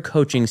 from your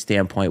coaching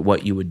standpoint,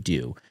 what you would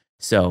do.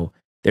 So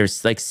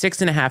there's like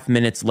 6.5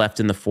 minutes left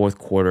in the fourth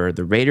quarter.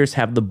 The Raiders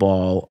have the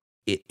ball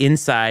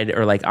inside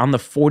or like on the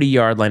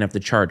 40-yard line of the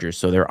Chargers.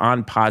 So they're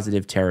on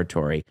positive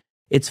territory.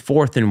 It's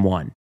 4th and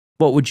 1.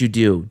 What would you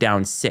do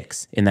down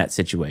 6 in that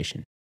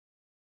situation?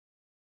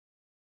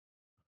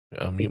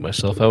 I'll mute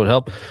myself. That would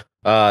help.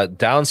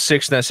 Down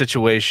 6 in that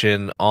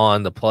situation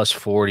on the plus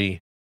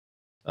 40,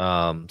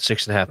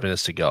 6.5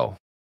 minutes to go.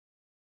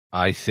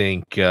 I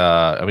think,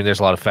 I mean, there's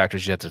a lot of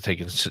factors you have to take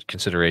into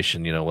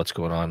consideration, what's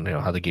going on,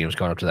 how the game's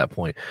gone up to that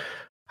point.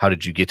 How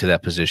did you get to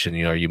that position?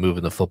 Are you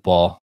moving the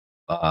football?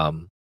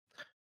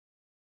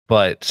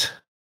 But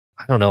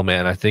I don't know,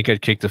 man. I think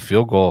I'd kick the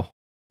field goal.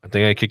 I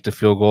think I'd kick the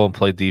field goal and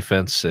play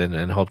defense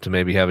and hope to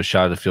maybe have a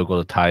shot at a field goal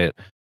to tie it.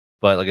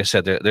 But like I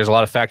said, there's a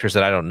lot of factors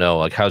that I don't know.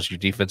 Like, how's your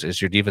defense?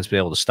 Is your defense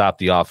being able to stop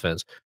the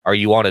offense? Are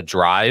you on a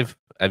drive?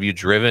 Have you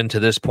driven to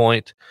this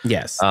point?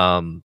 Yes.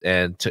 And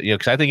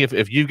because I think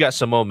if you've got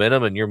some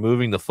momentum and you're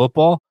moving the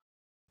football,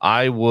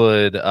 I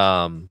would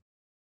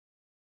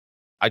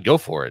I'd go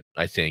for it.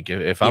 I think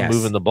if I'm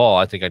moving the ball,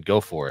 I think I'd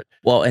go for it.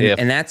 Well,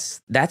 and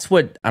that's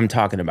what I'm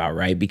talking about,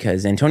 right?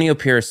 Because Antonio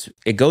Pierce,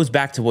 it goes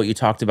back to what you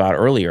talked about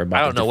earlier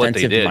about I don't know what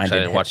they did. I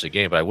didn't watch the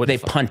game, but I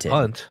wouldn't. They punted.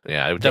 Punt.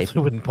 Yeah, I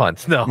definitely wouldn't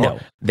punt. No,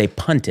 they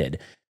punted.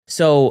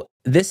 So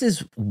this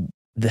is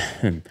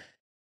the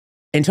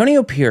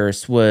Antonio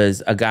Pierce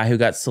was a guy who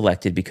got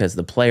selected because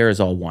the players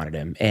all wanted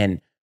him,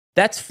 and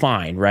that's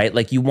fine, right?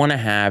 Like, you want to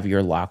have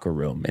your locker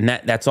room, and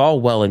that's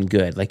all well and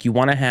good. Like, you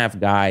want to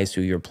have guys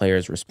who your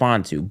players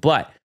respond to,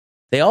 but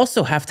they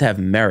also have to have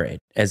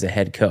merit as a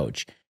head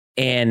coach.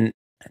 And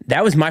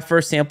that was my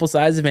first sample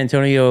size of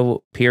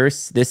Antonio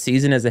Pierce this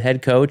season as a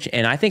head coach.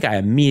 And I think I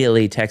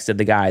immediately texted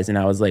the guys and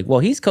I was like, well,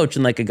 he's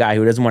coaching like a guy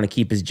who doesn't want to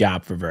keep his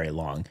job for very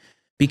long,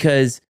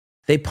 because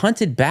they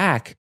punted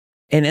back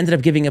and ended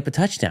up giving up a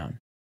touchdown.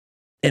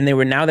 And they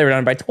were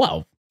down by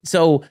 12.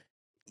 So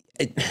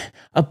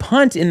a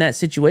punt in that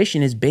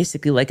situation is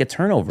basically like a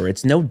turnover.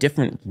 It's no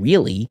different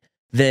really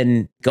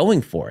than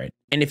going for it.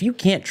 And if you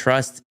can't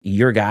trust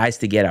your guys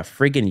to get a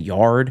friggin'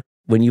 yard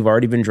when you've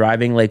already been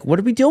driving, like, what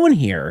are we doing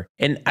here?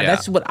 And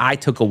that's what I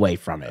took away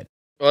from it.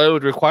 Well, it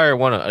would require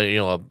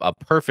a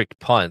perfect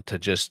punt to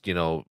just,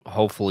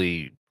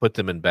 hopefully put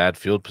them in bad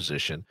field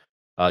position.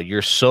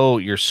 You're so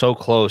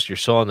close. You're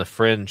so on the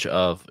fringe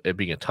of it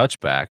being a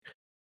touchback.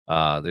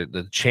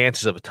 The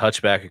chances of a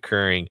touchback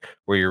occurring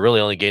where you're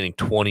really only gaining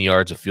 20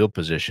 yards of field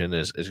position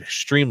is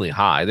extremely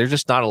high. There's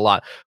just not a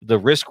lot. The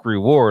risk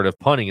reward of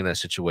punting in that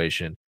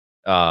situation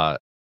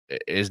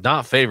is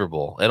not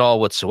favorable at all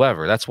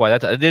whatsoever. That's why it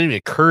didn't even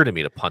occur to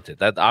me to punt it.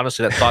 That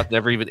honestly, that thought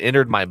never even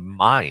entered my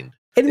mind.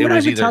 And we're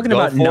not even talking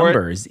about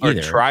numbers either.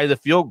 Or try the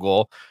field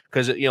goal,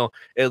 because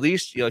at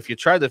least if you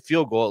try the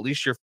field goal, at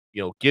least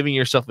you're giving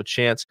yourself a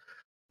chance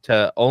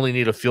to only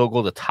need a field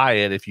goal to tie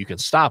it if you can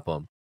stop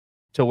them.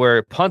 To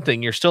where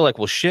punting, you're still like,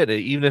 well, shit,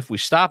 even if we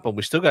stop them,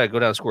 we still got to go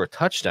down and score a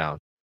touchdown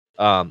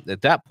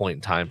at that point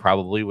in time,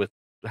 probably with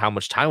how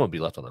much time would be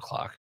left on the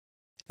clock.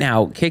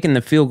 Now, kicking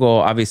the field goal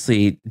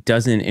obviously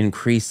doesn't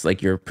increase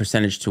like your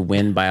percentage to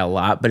win by a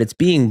lot, but it's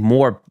being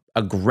more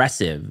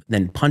aggressive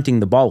than punting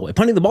the ball away.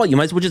 Punting the ball, you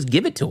might as well just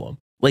give it to them.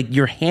 Like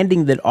you're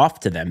handing that off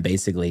to them,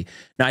 basically.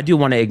 Now, I do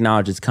want to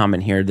acknowledge his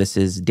comment here. This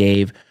is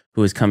Dave,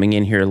 who is coming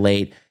in here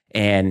late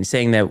and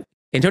saying that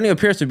Antonio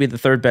Pierce would be the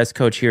third best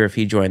coach here if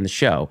he joined the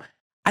show.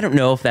 I don't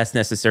know if that's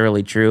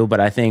necessarily true, but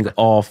I think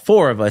all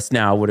four of us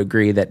now would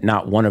agree that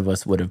not one of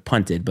us would have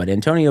punted. But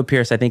Antonio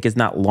Pierce, I think, is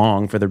not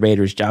long for the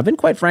Raiders' job. And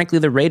quite frankly,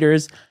 the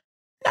Raiders,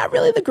 not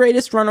really the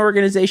greatest run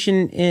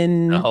organization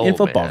in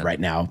football right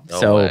now.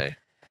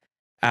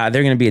 They're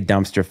going to be a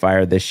dumpster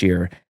fire this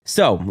year.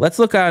 So let's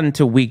look on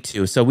to week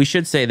 2. So we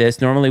should say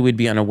this. Normally we'd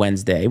be on a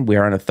Wednesday.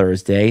 We're on a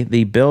Thursday.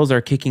 The Bills are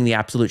kicking the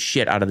absolute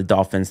shit out of the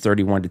Dolphins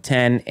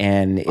 31-10.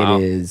 And it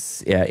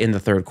is in the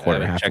third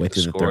quarter, halfway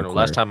through the third quarter.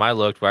 Last time I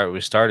looked, right when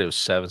we started, it was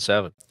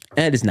 7-7.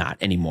 And it is not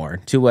anymore.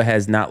 Tua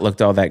has not looked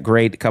all that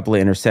great. A couple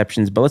of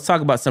interceptions. But let's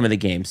talk about some of the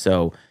games.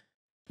 So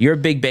you're a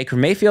big Baker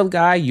Mayfield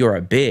guy. You're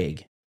a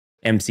big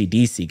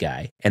MCDC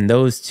guy, and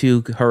those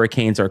two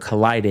hurricanes are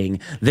colliding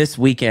this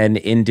weekend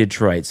in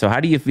Detroit. So how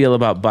do you feel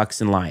about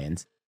Bucks and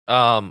Lions?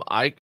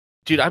 I'd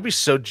be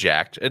so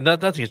jacked, and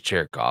not to get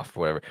Jared Goff or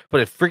whatever,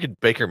 but if freaking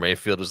Baker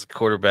Mayfield was the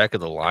quarterback of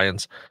the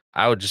Lions,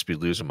 I would just be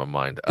losing my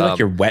mind. Like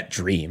your wet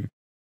dream.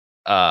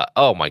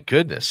 Oh my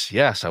goodness,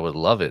 yes, I would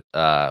love it.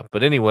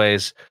 But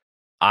anyways,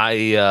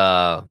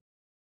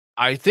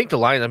 I think the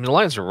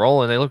Lions are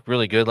rolling. They looked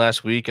really good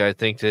last week. I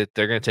think that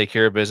they're going to take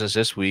care of business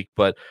this week,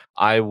 but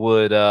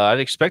I'd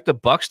expect the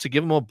Bucks to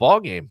give them a ball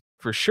game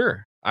for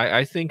sure.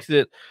 I think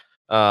that,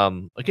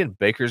 again,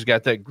 Baker's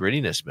got that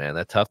grittiness, man,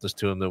 that toughness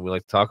to him that we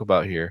like to talk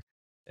about here.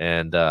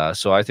 And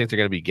so I think they're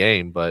going to be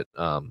game, but,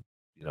 I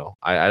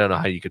don't know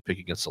how you could pick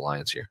against the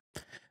Lions here.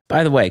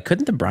 By the way,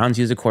 couldn't the Browns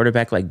use a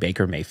quarterback like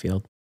Baker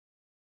Mayfield?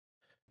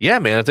 Yeah,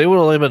 man, if they would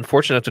have only been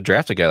fortunate enough to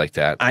draft a guy like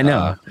that. I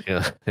know.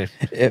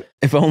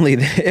 If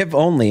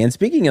only. And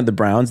speaking of the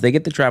Browns, they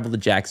get to travel to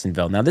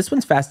Jacksonville. Now, this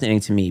one's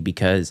fascinating to me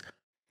because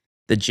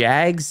the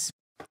Jags,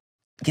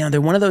 they're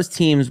one of those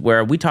teams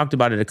where we talked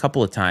about it a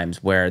couple of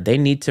times where they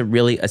need to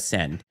really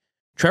ascend.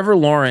 Trevor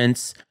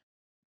Lawrence,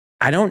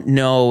 I don't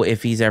know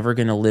if he's ever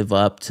going to live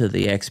up to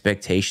the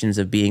expectations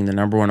of being the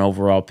number 1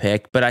 overall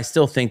pick, but I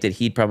still think that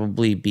he'd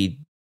probably be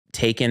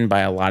taken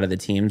by a lot of the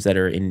teams that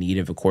are in need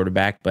of a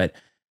quarterback. But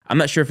I'm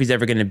not sure if he's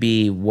ever going to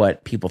be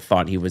what people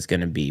thought he was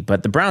going to be.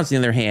 But the Browns,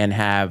 on the other hand,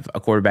 have a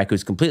quarterback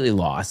who's completely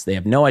lost. They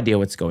have no idea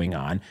what's going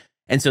on.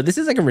 And so this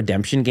is like a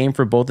redemption game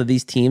for both of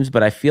these teams.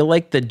 But I feel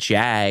like the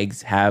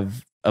Jags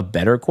have a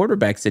better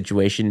quarterback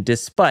situation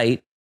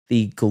despite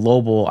the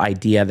global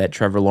idea that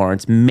Trevor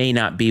Lawrence may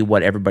not be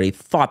what everybody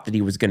thought that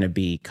he was going to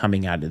be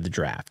coming out of the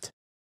draft.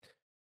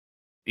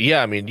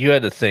 Yeah, I mean, you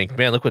had to think,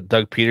 man, look what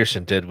Doug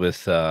Peterson did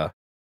with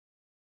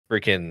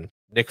freaking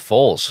Nick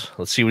Foles.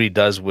 Let's see what he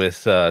does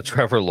with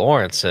Trevor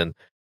Lawrence, and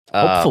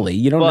hopefully,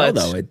 you don't know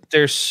though.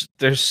 There's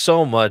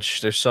so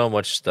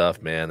much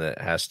stuff, man,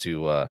 that has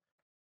to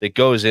that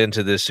goes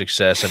into this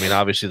success. I mean,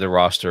 obviously the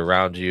roster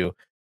around you,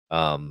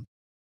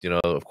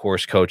 of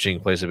course, coaching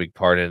plays a big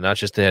part in it, not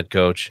just the head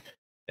coach,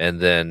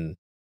 and then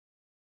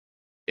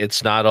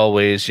it's not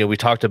always. We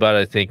talked about it,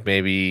 I think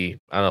maybe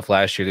I don't know if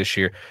last year, this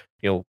year,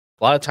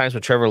 a lot of times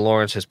when Trevor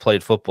Lawrence has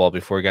played football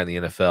before he got in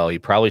the NFL, he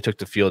probably took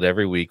the field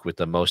every week with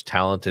the most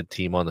talented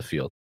team on the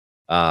field.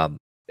 And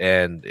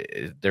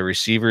the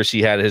receivers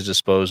he had at his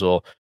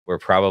disposal were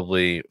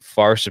probably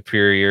far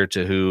superior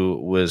to who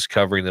was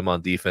covering them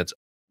on defense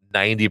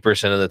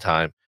 90% of the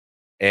time.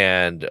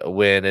 And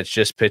when it's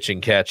just pitch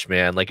and catch,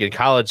 man, like in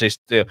college,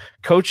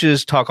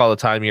 coaches talk all the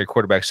time. Your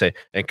quarterbacks say,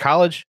 in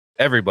college,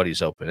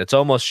 everybody's open. It's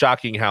almost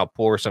shocking how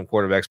poor some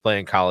quarterbacks play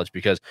in college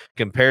because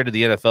compared to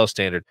the NFL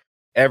standard,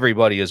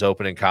 everybody is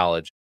open in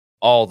college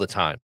all the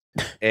time.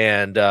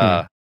 And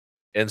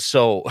and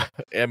so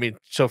I mean,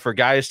 so for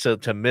guys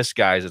to miss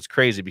guys, it's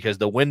crazy because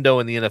the window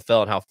in the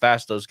NFL and how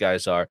fast those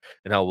guys are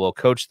and how well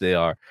coached they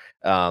are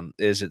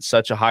is at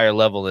such a higher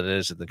level than it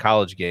is in the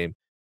college game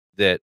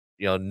that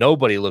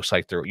nobody looks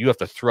like you have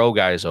to throw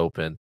guys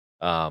open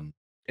and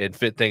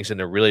fit things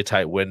into really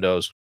tight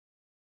windows.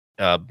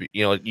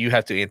 You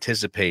have to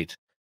anticipate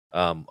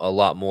a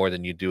lot more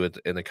than you do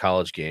in the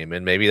college game.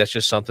 And maybe that's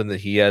just something that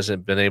he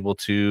hasn't been able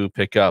to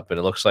pick up. And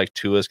it looks like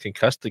Tua's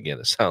concussed again.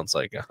 It sounds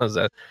like. How's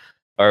that?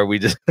 Or are we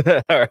just,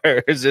 or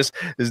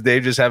is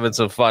Dave just having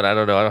some fun? I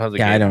don't know. I don't have the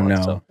game. I don't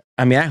know. So.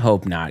 I mean, I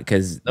hope not,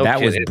 because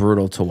that was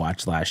brutal to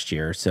watch last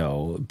year.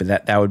 So,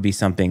 but that would be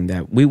something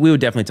that we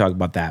would definitely talk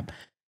about that.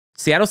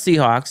 Seattle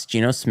Seahawks,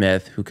 Geno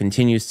Smith, who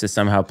continues to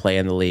somehow play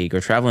in the league,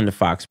 are traveling to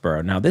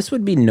Foxborough. Now, this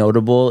would be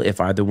notable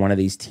if either one of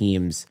these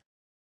teams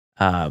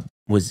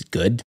was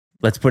good.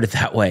 Let's put it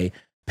that way.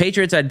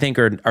 Patriots, I think,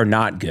 are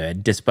not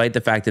good, despite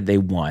the fact that they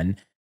won.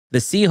 The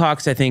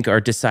Seahawks, I think,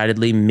 are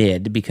decidedly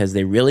mid because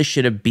they really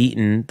should have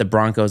beaten the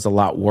Broncos a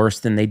lot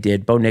worse than they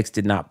did. Bo Nix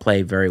did not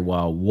play very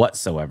well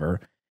whatsoever.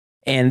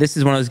 And this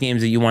is one of those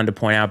games that you wanted to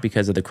point out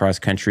because of the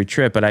cross-country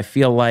trip. But I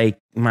feel like,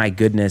 my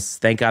goodness,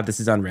 thank God this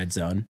is on Red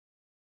Zone.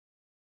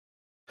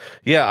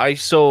 Yeah,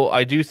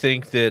 I do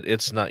think that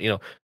it's not,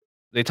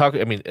 they talk.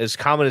 I mean, as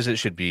common as it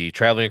should be,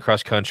 traveling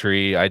across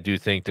country, I do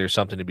think there's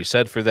something to be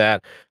said for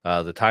that.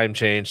 The time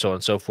change, so on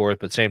and so forth.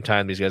 But at the same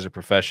time, these guys are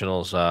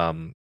professionals.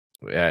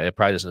 Yeah, it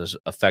probably doesn't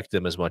affect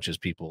them as much as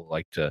people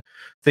like to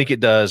think it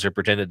does or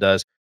pretend it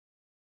does.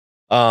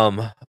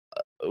 Um,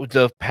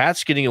 the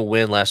Pats getting a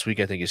win last week,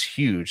 I think, is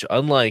huge.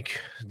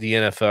 Unlike the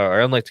NFL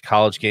or unlike the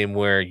college game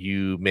where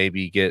you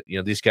maybe get,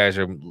 these guys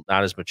are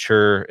not as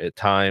mature at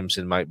times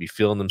and might be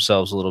feeling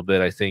themselves a little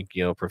bit. I think,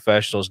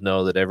 professionals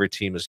know that every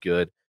team is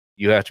good.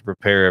 You have to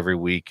prepare every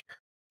week.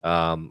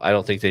 I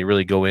don't think they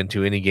really go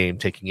into any game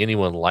taking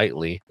anyone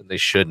lightly, and they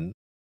shouldn't.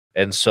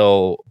 And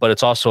so, but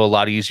it's also a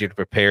lot easier to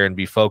prepare and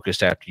be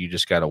focused after you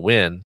just got to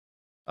win.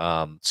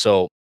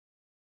 So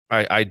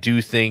I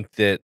do think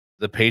that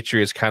the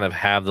Patriots kind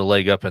of the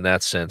leg up in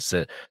that sense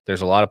that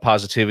there's a lot of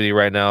positivity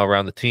right now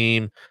around the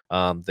team.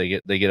 They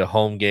get a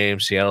home game.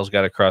 Seattle's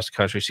got across the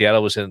country.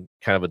 Seattle was in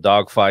kind of a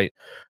dogfight.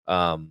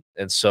 And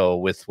so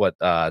with what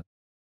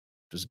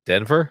was it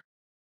Denver?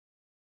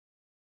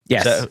 Is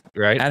Yes, that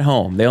right? at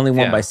home. They only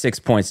won by Yeah. 6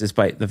 points,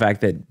 despite the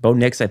fact that Bo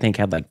Nix, I think,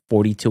 had like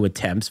 42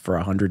 attempts for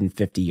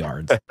 150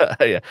 yards.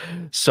 Yeah.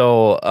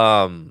 So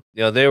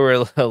they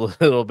were a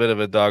little bit of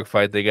a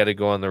dogfight. They got to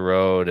go on the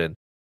road and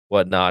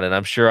whatnot. And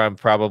I'm sure I'm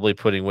probably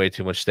putting way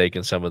too much stake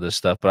in some of this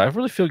stuff, but I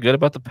really feel good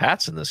about the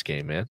Pats in this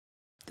game, man.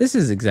 This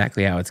is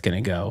exactly how it's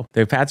going to go.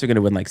 The Pats are going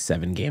to win like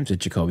 7 games with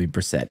Jacoby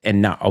Brissett,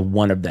 and not a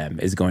one of them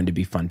is going to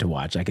be fun to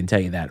watch. I can tell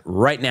you that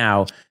right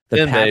now. The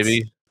Yeah, Pats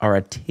baby. are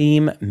a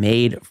team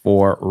made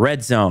for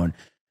red zone.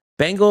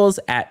 Bengals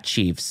at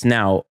Chiefs.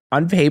 Now,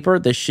 on paper,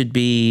 this should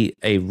be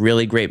a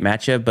really great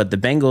matchup, but the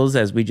Bengals,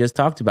 as we just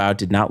talked about,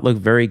 did not look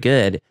very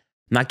good.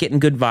 Not getting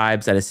good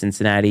vibes out of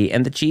Cincinnati.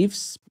 And the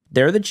Chiefs,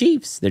 they're the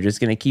Chiefs. They're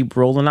just going to keep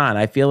rolling on.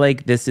 I feel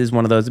like this is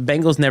one of those.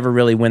 Bengals never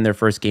really win their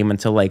first game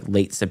until like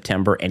late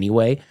September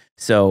anyway.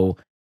 So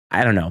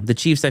I don't know. The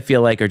Chiefs, I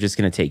feel like, are just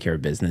going to take care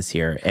of business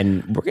here.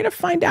 And we're going to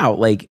find out,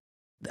 like,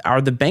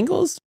 are the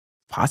Bengals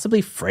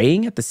possibly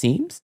fraying at the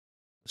seams?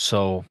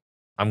 So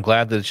I'm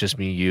glad that it's just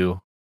me, you,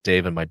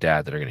 Dave, and my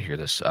dad that are going to hear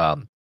this. I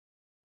don't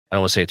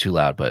want to say it too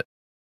loud, but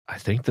I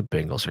think the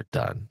Bengals are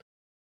done.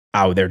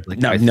 Oh, they're Like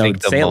no, I no.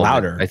 think the Say it moment,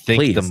 louder, I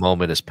think the please.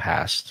 moment is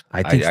past.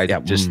 I think I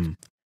that. just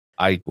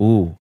I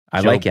Ooh, I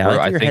like it. I like where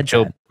I your think head's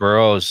Joe at.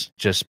 Burrow's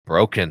just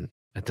broken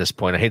at this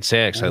point. I hate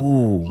saying it 'cause I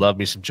Ooh, love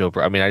me some Joe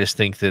Burrow. I mean, I just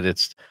think that I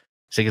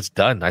think it's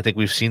done. I think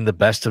we've seen the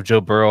best of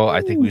Joe Burrow.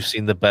 I think ooh. we've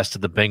seen the best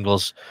of the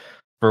Bengals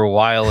for a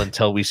while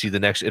until we see the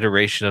next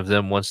iteration of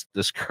them once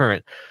this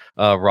current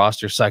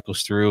roster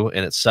cycles through,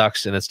 and it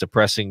sucks and it's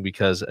depressing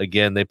because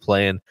again they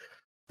play in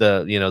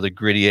the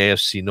gritty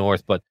AFC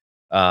North, but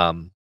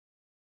um,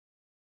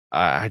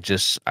 I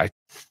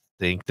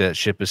think that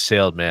ship has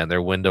sailed, man.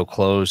 Their window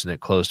closed and it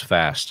closed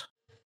fast.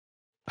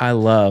 I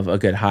love a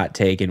good hot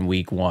take in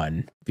week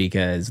 1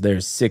 because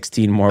there's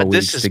 16 more But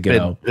this weeks has to been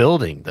go.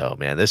 building, though,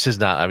 man. This is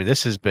not. I mean,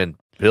 this has been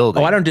Oh, I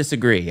building. don't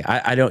disagree.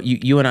 I don't.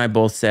 You and I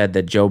both said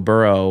that Joe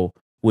Burrow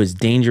was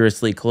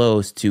dangerously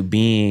close to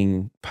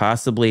being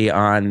possibly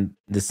on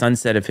the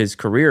sunset of his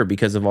career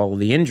because of all of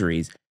the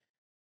injuries.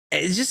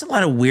 It's just a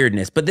lot of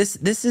weirdness. But this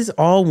is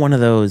all one of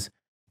those.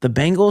 The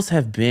Bengals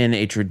have been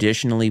a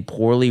traditionally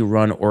poorly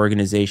run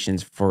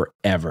organizations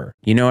forever.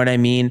 You know what I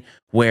mean?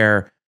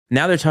 Where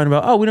now they're talking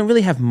about, oh, we don't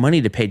really have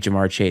money to pay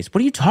Jamar Chase.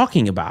 What are you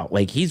talking about?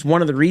 Like, he's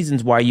one of the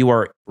reasons why you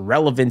are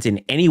relevant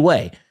in any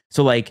way.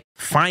 So, like,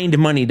 find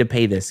money to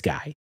pay this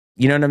guy.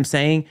 You know what I'm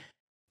saying?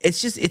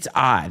 It's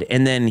odd.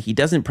 And then he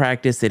doesn't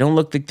practice. They don't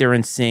look like they're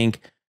in sync.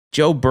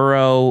 Joe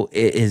Burrow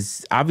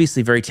is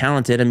obviously very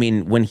talented. I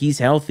mean, when he's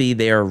healthy,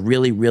 they are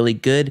really, really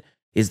good.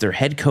 Is their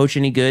head coach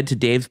any good? To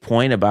Dave's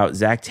point about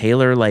Zach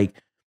Taylor, like,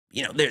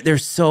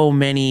 there's so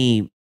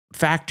many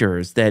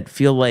factors that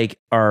feel like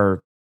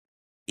are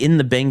not in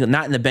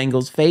the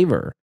Bengals'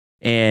 favor,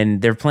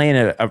 and they're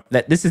playing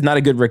that. This is not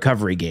a good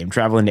recovery game.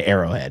 Traveling to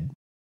Arrowhead.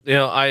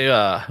 I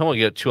don't want to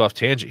get too off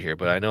tangent here,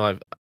 but I know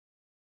I've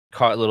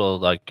caught a little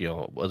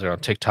whether on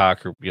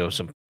TikTok or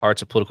some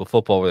parts of political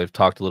football where they've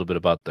talked a little bit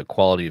about the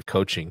quality of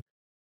coaching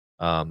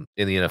in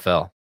the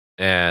NFL,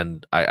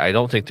 and I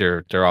don't think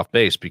they're off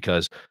base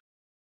because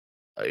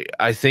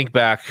I think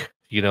back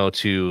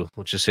to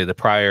let's just say the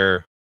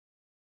prior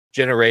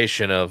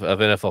generation of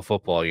NFL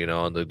football,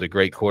 and the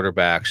great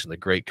quarterbacks and the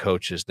great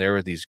coaches. There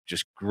were these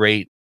just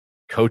great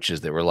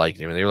coaches that were like,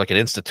 they were like an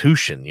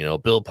institution,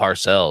 Bill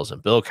Parcells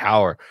and Bill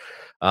Cowher,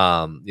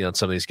 and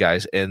some of these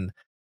guys. And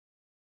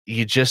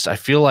I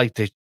feel like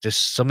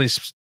some of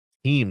these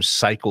teams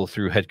cycle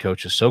through head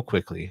coaches so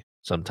quickly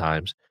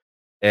sometimes.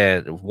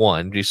 And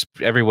just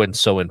everyone's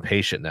so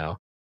impatient now.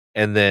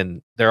 And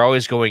then they're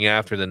always going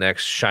after the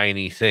next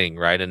shiny thing,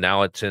 right? And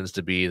now it tends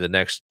to be the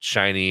next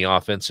shiny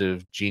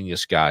offensive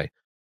genius guy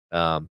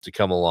to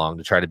come along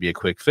to try to be a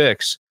quick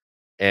fix.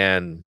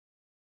 And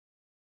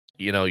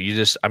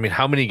I mean,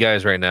 how many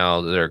guys right now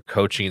that are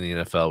coaching in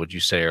the NFL would you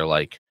say are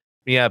like,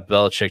 yeah,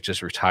 Belichick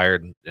just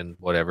retired and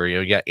whatever.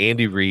 You got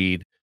Andy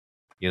Reid.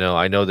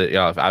 I know that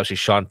obviously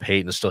Sean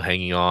Payton is still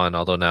hanging on,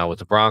 although now with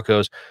the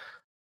Broncos.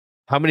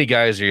 how many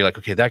guys are you like,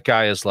 okay, that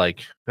guy's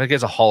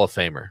a Hall of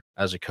Famer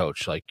as a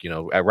coach. Like,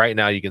 right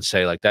now you can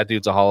say like that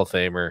dude's a Hall of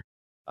Famer.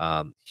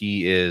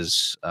 He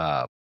is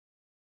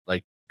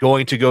like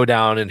going to go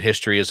down in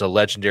history as a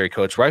legendary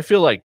coach. Where I feel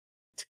like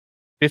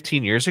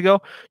 15 years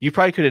ago, you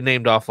probably could have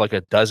named off like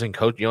a dozen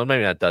maybe not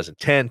a dozen,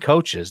 10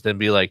 coaches, then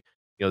be like,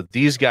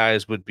 these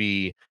guys would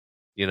be,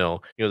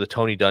 the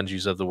Tony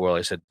Dungy's of the world.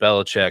 I said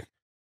Belichick,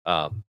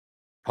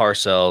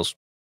 Parcells,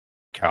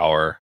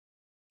 Cowher.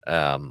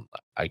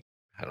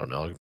 I don't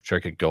know. I'm sure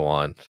I could go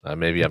on.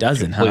 Maybe I'm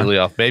completely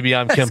off. Maybe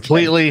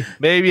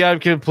I'm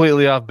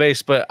completely off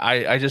base, but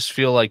I just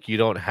feel like you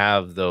don't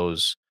have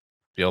those,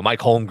 Mike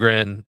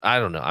Holmgren. I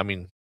don't know. I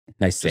mean,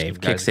 nice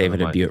save. Kick save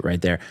at a Butte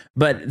right there.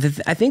 But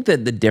I think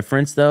that the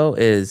difference though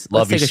is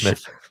Lovey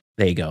Smith.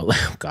 There you go.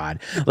 Oh God.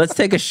 Let's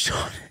take a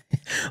Sean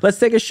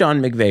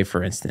McVay,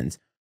 for instance.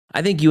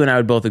 I think you and I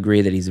would both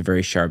agree that he's a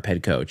very sharp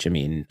head coach. I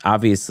mean,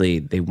 obviously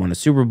they won a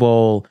Super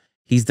Bowl.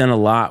 He's done a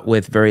lot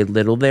with very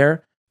little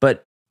there,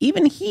 but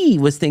even he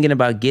was thinking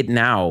about getting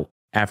out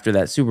after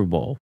that Super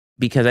Bowl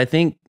because I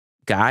think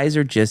guys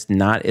are just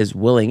not as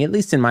willing, at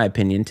least in my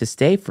opinion, to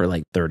stay for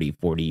like 30,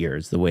 40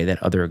 years the way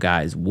that other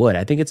guys would.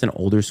 I think it's an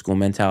older school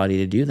mentality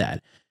to do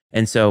that.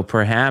 And so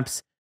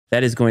perhaps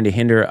that is going to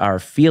hinder our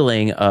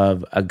feeling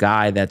of a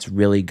guy that's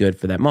really good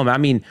for that moment. I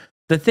mean,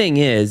 the thing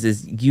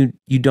is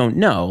you don't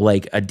know.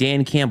 Like a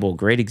Dan Campbell,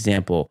 great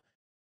example.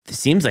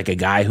 Seems like a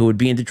guy who would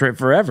be in Detroit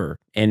forever.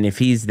 And if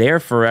he's there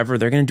forever,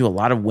 they're going to do a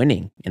lot of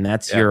winning. And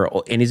that's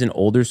and he's an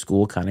older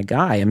school kind of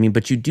guy. I mean,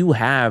 but you do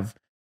have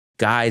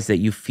guys that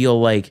you feel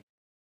like,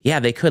 yeah,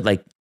 they could,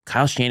 like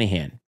Kyle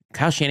Shanahan.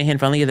 Kyle Shanahan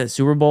finally got that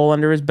Super Bowl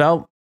under his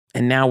belt.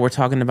 And now we're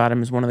talking about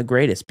him as one of the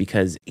greatest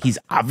because he's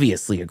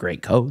obviously a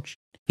great coach.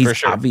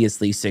 He's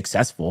obviously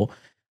successful.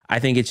 I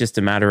think it's just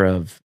a matter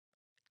of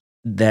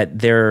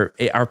that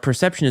our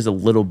perception is a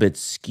little bit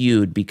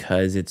skewed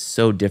because it's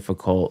so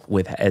difficult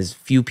with as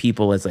few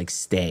people as like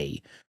stay,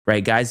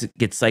 right? Guys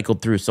get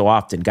cycled through so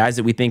often. Guys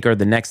that we think are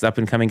the next up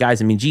and coming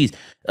guys. I mean, geez,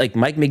 like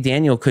Mike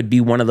McDaniel could be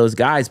one of those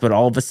guys, but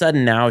all of a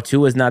sudden now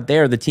Tua's not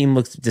there. The team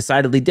looks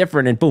decidedly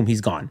different and boom,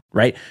 he's gone,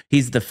 right?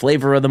 He's the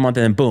flavor of the month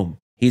and then boom,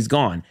 he's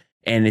gone.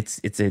 And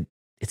it's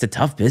a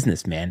tough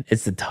business, man.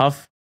 It's a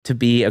tough to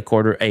be a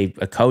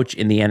coach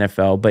in the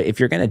NFL, but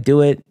if you're going to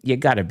do it, you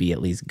got to be at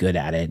least good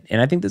at it.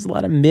 And I think there's a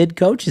lot of mid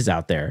coaches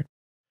out there.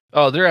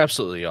 Oh, there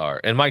absolutely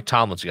are. And Mike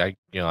Tomlin's I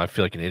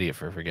feel like an idiot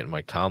for forgetting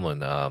Mike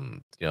Tomlin.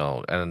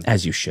 And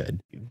as you should.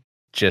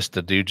 Just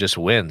the dude just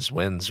wins,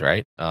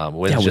 right?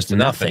 Wins just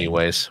enough,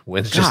 anyways.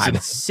 Wins just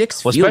enough.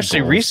 6 well, field especially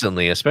goals.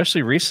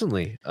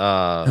 recently.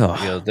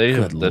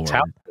 The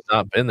talent has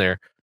not been there.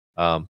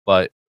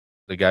 But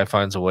the guy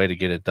finds a way to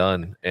get it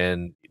done.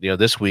 And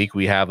this week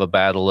we have a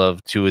battle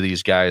of two of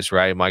these guys,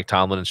 right? Mike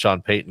Tomlin and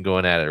Sean Payton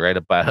going at it, right?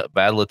 A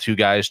battle of two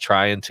guys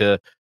trying to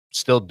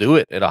still do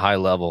it at a high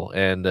level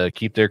and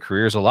keep their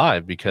careers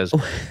alive because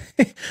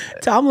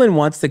Tomlin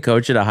wants to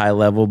coach at a high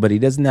level, but he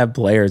doesn't have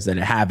players that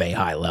have a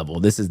high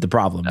level. This is the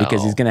problem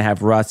because he's going to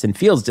have Russ, and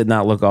Fields did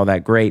not look all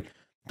that great.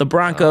 The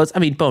Broncos, I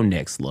mean, Bo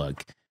Nix,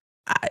 look,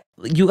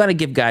 you got to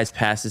give guys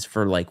passes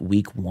for like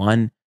week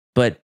 1,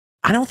 but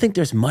I don't think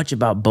there's much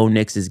about Bo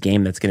Nix's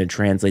game that's going to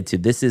translate to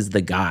this is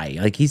the guy.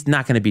 Like, he's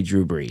not going to be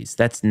Drew Brees.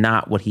 That's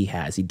not what he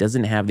has. He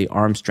doesn't have the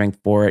arm strength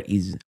for it.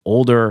 He's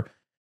older.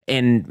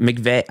 And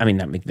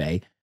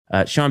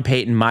Sean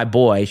Payton, my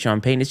boy,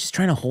 Sean Payton, is just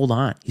trying to hold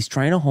on. He's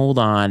trying to hold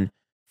on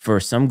for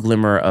some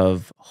glimmer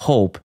of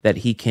hope that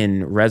he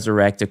can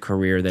resurrect a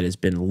career that has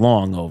been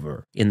long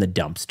over in the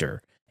dumpster.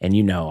 And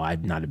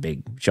I'm not a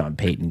big Sean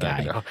Payton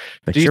guy.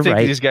 But do you think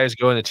right. These guys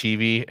go into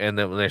TV and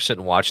then when they're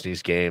sitting watching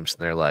these games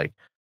and they're like,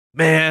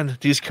 man,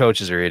 these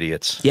coaches are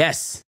idiots.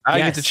 Yes. I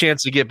get the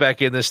chance to get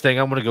back in this thing.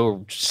 I'm going to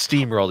go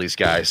steamroll these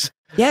guys.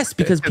 Yes,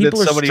 because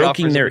people are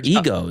stroking their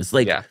egos.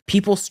 Like,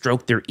 people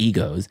stroke their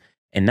egos,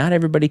 and not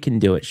everybody can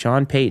do it.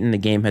 Sean Payton, the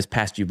game has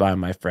passed you by,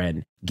 my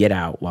friend. Get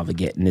out while the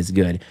getting is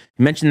good.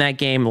 You mentioned that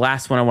game.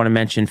 Last one I want to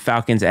mention,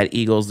 Falcons at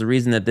Eagles. The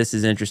reason that this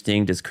is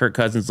interesting, does Kirk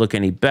Cousins look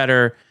any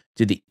better?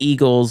 Do the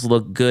Eagles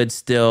look good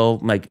still?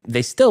 Like,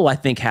 they still, I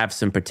think, have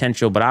some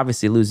potential, but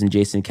obviously losing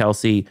Jason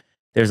Kelce,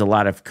 there's a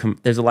lot of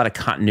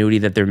continuity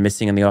that they're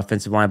missing on the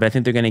offensive line, but I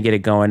think they're going to get it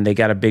going. They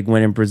got a big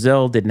win in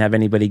Brazil, didn't have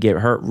anybody get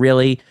hurt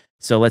really,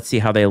 so let's see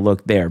how they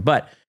look there. But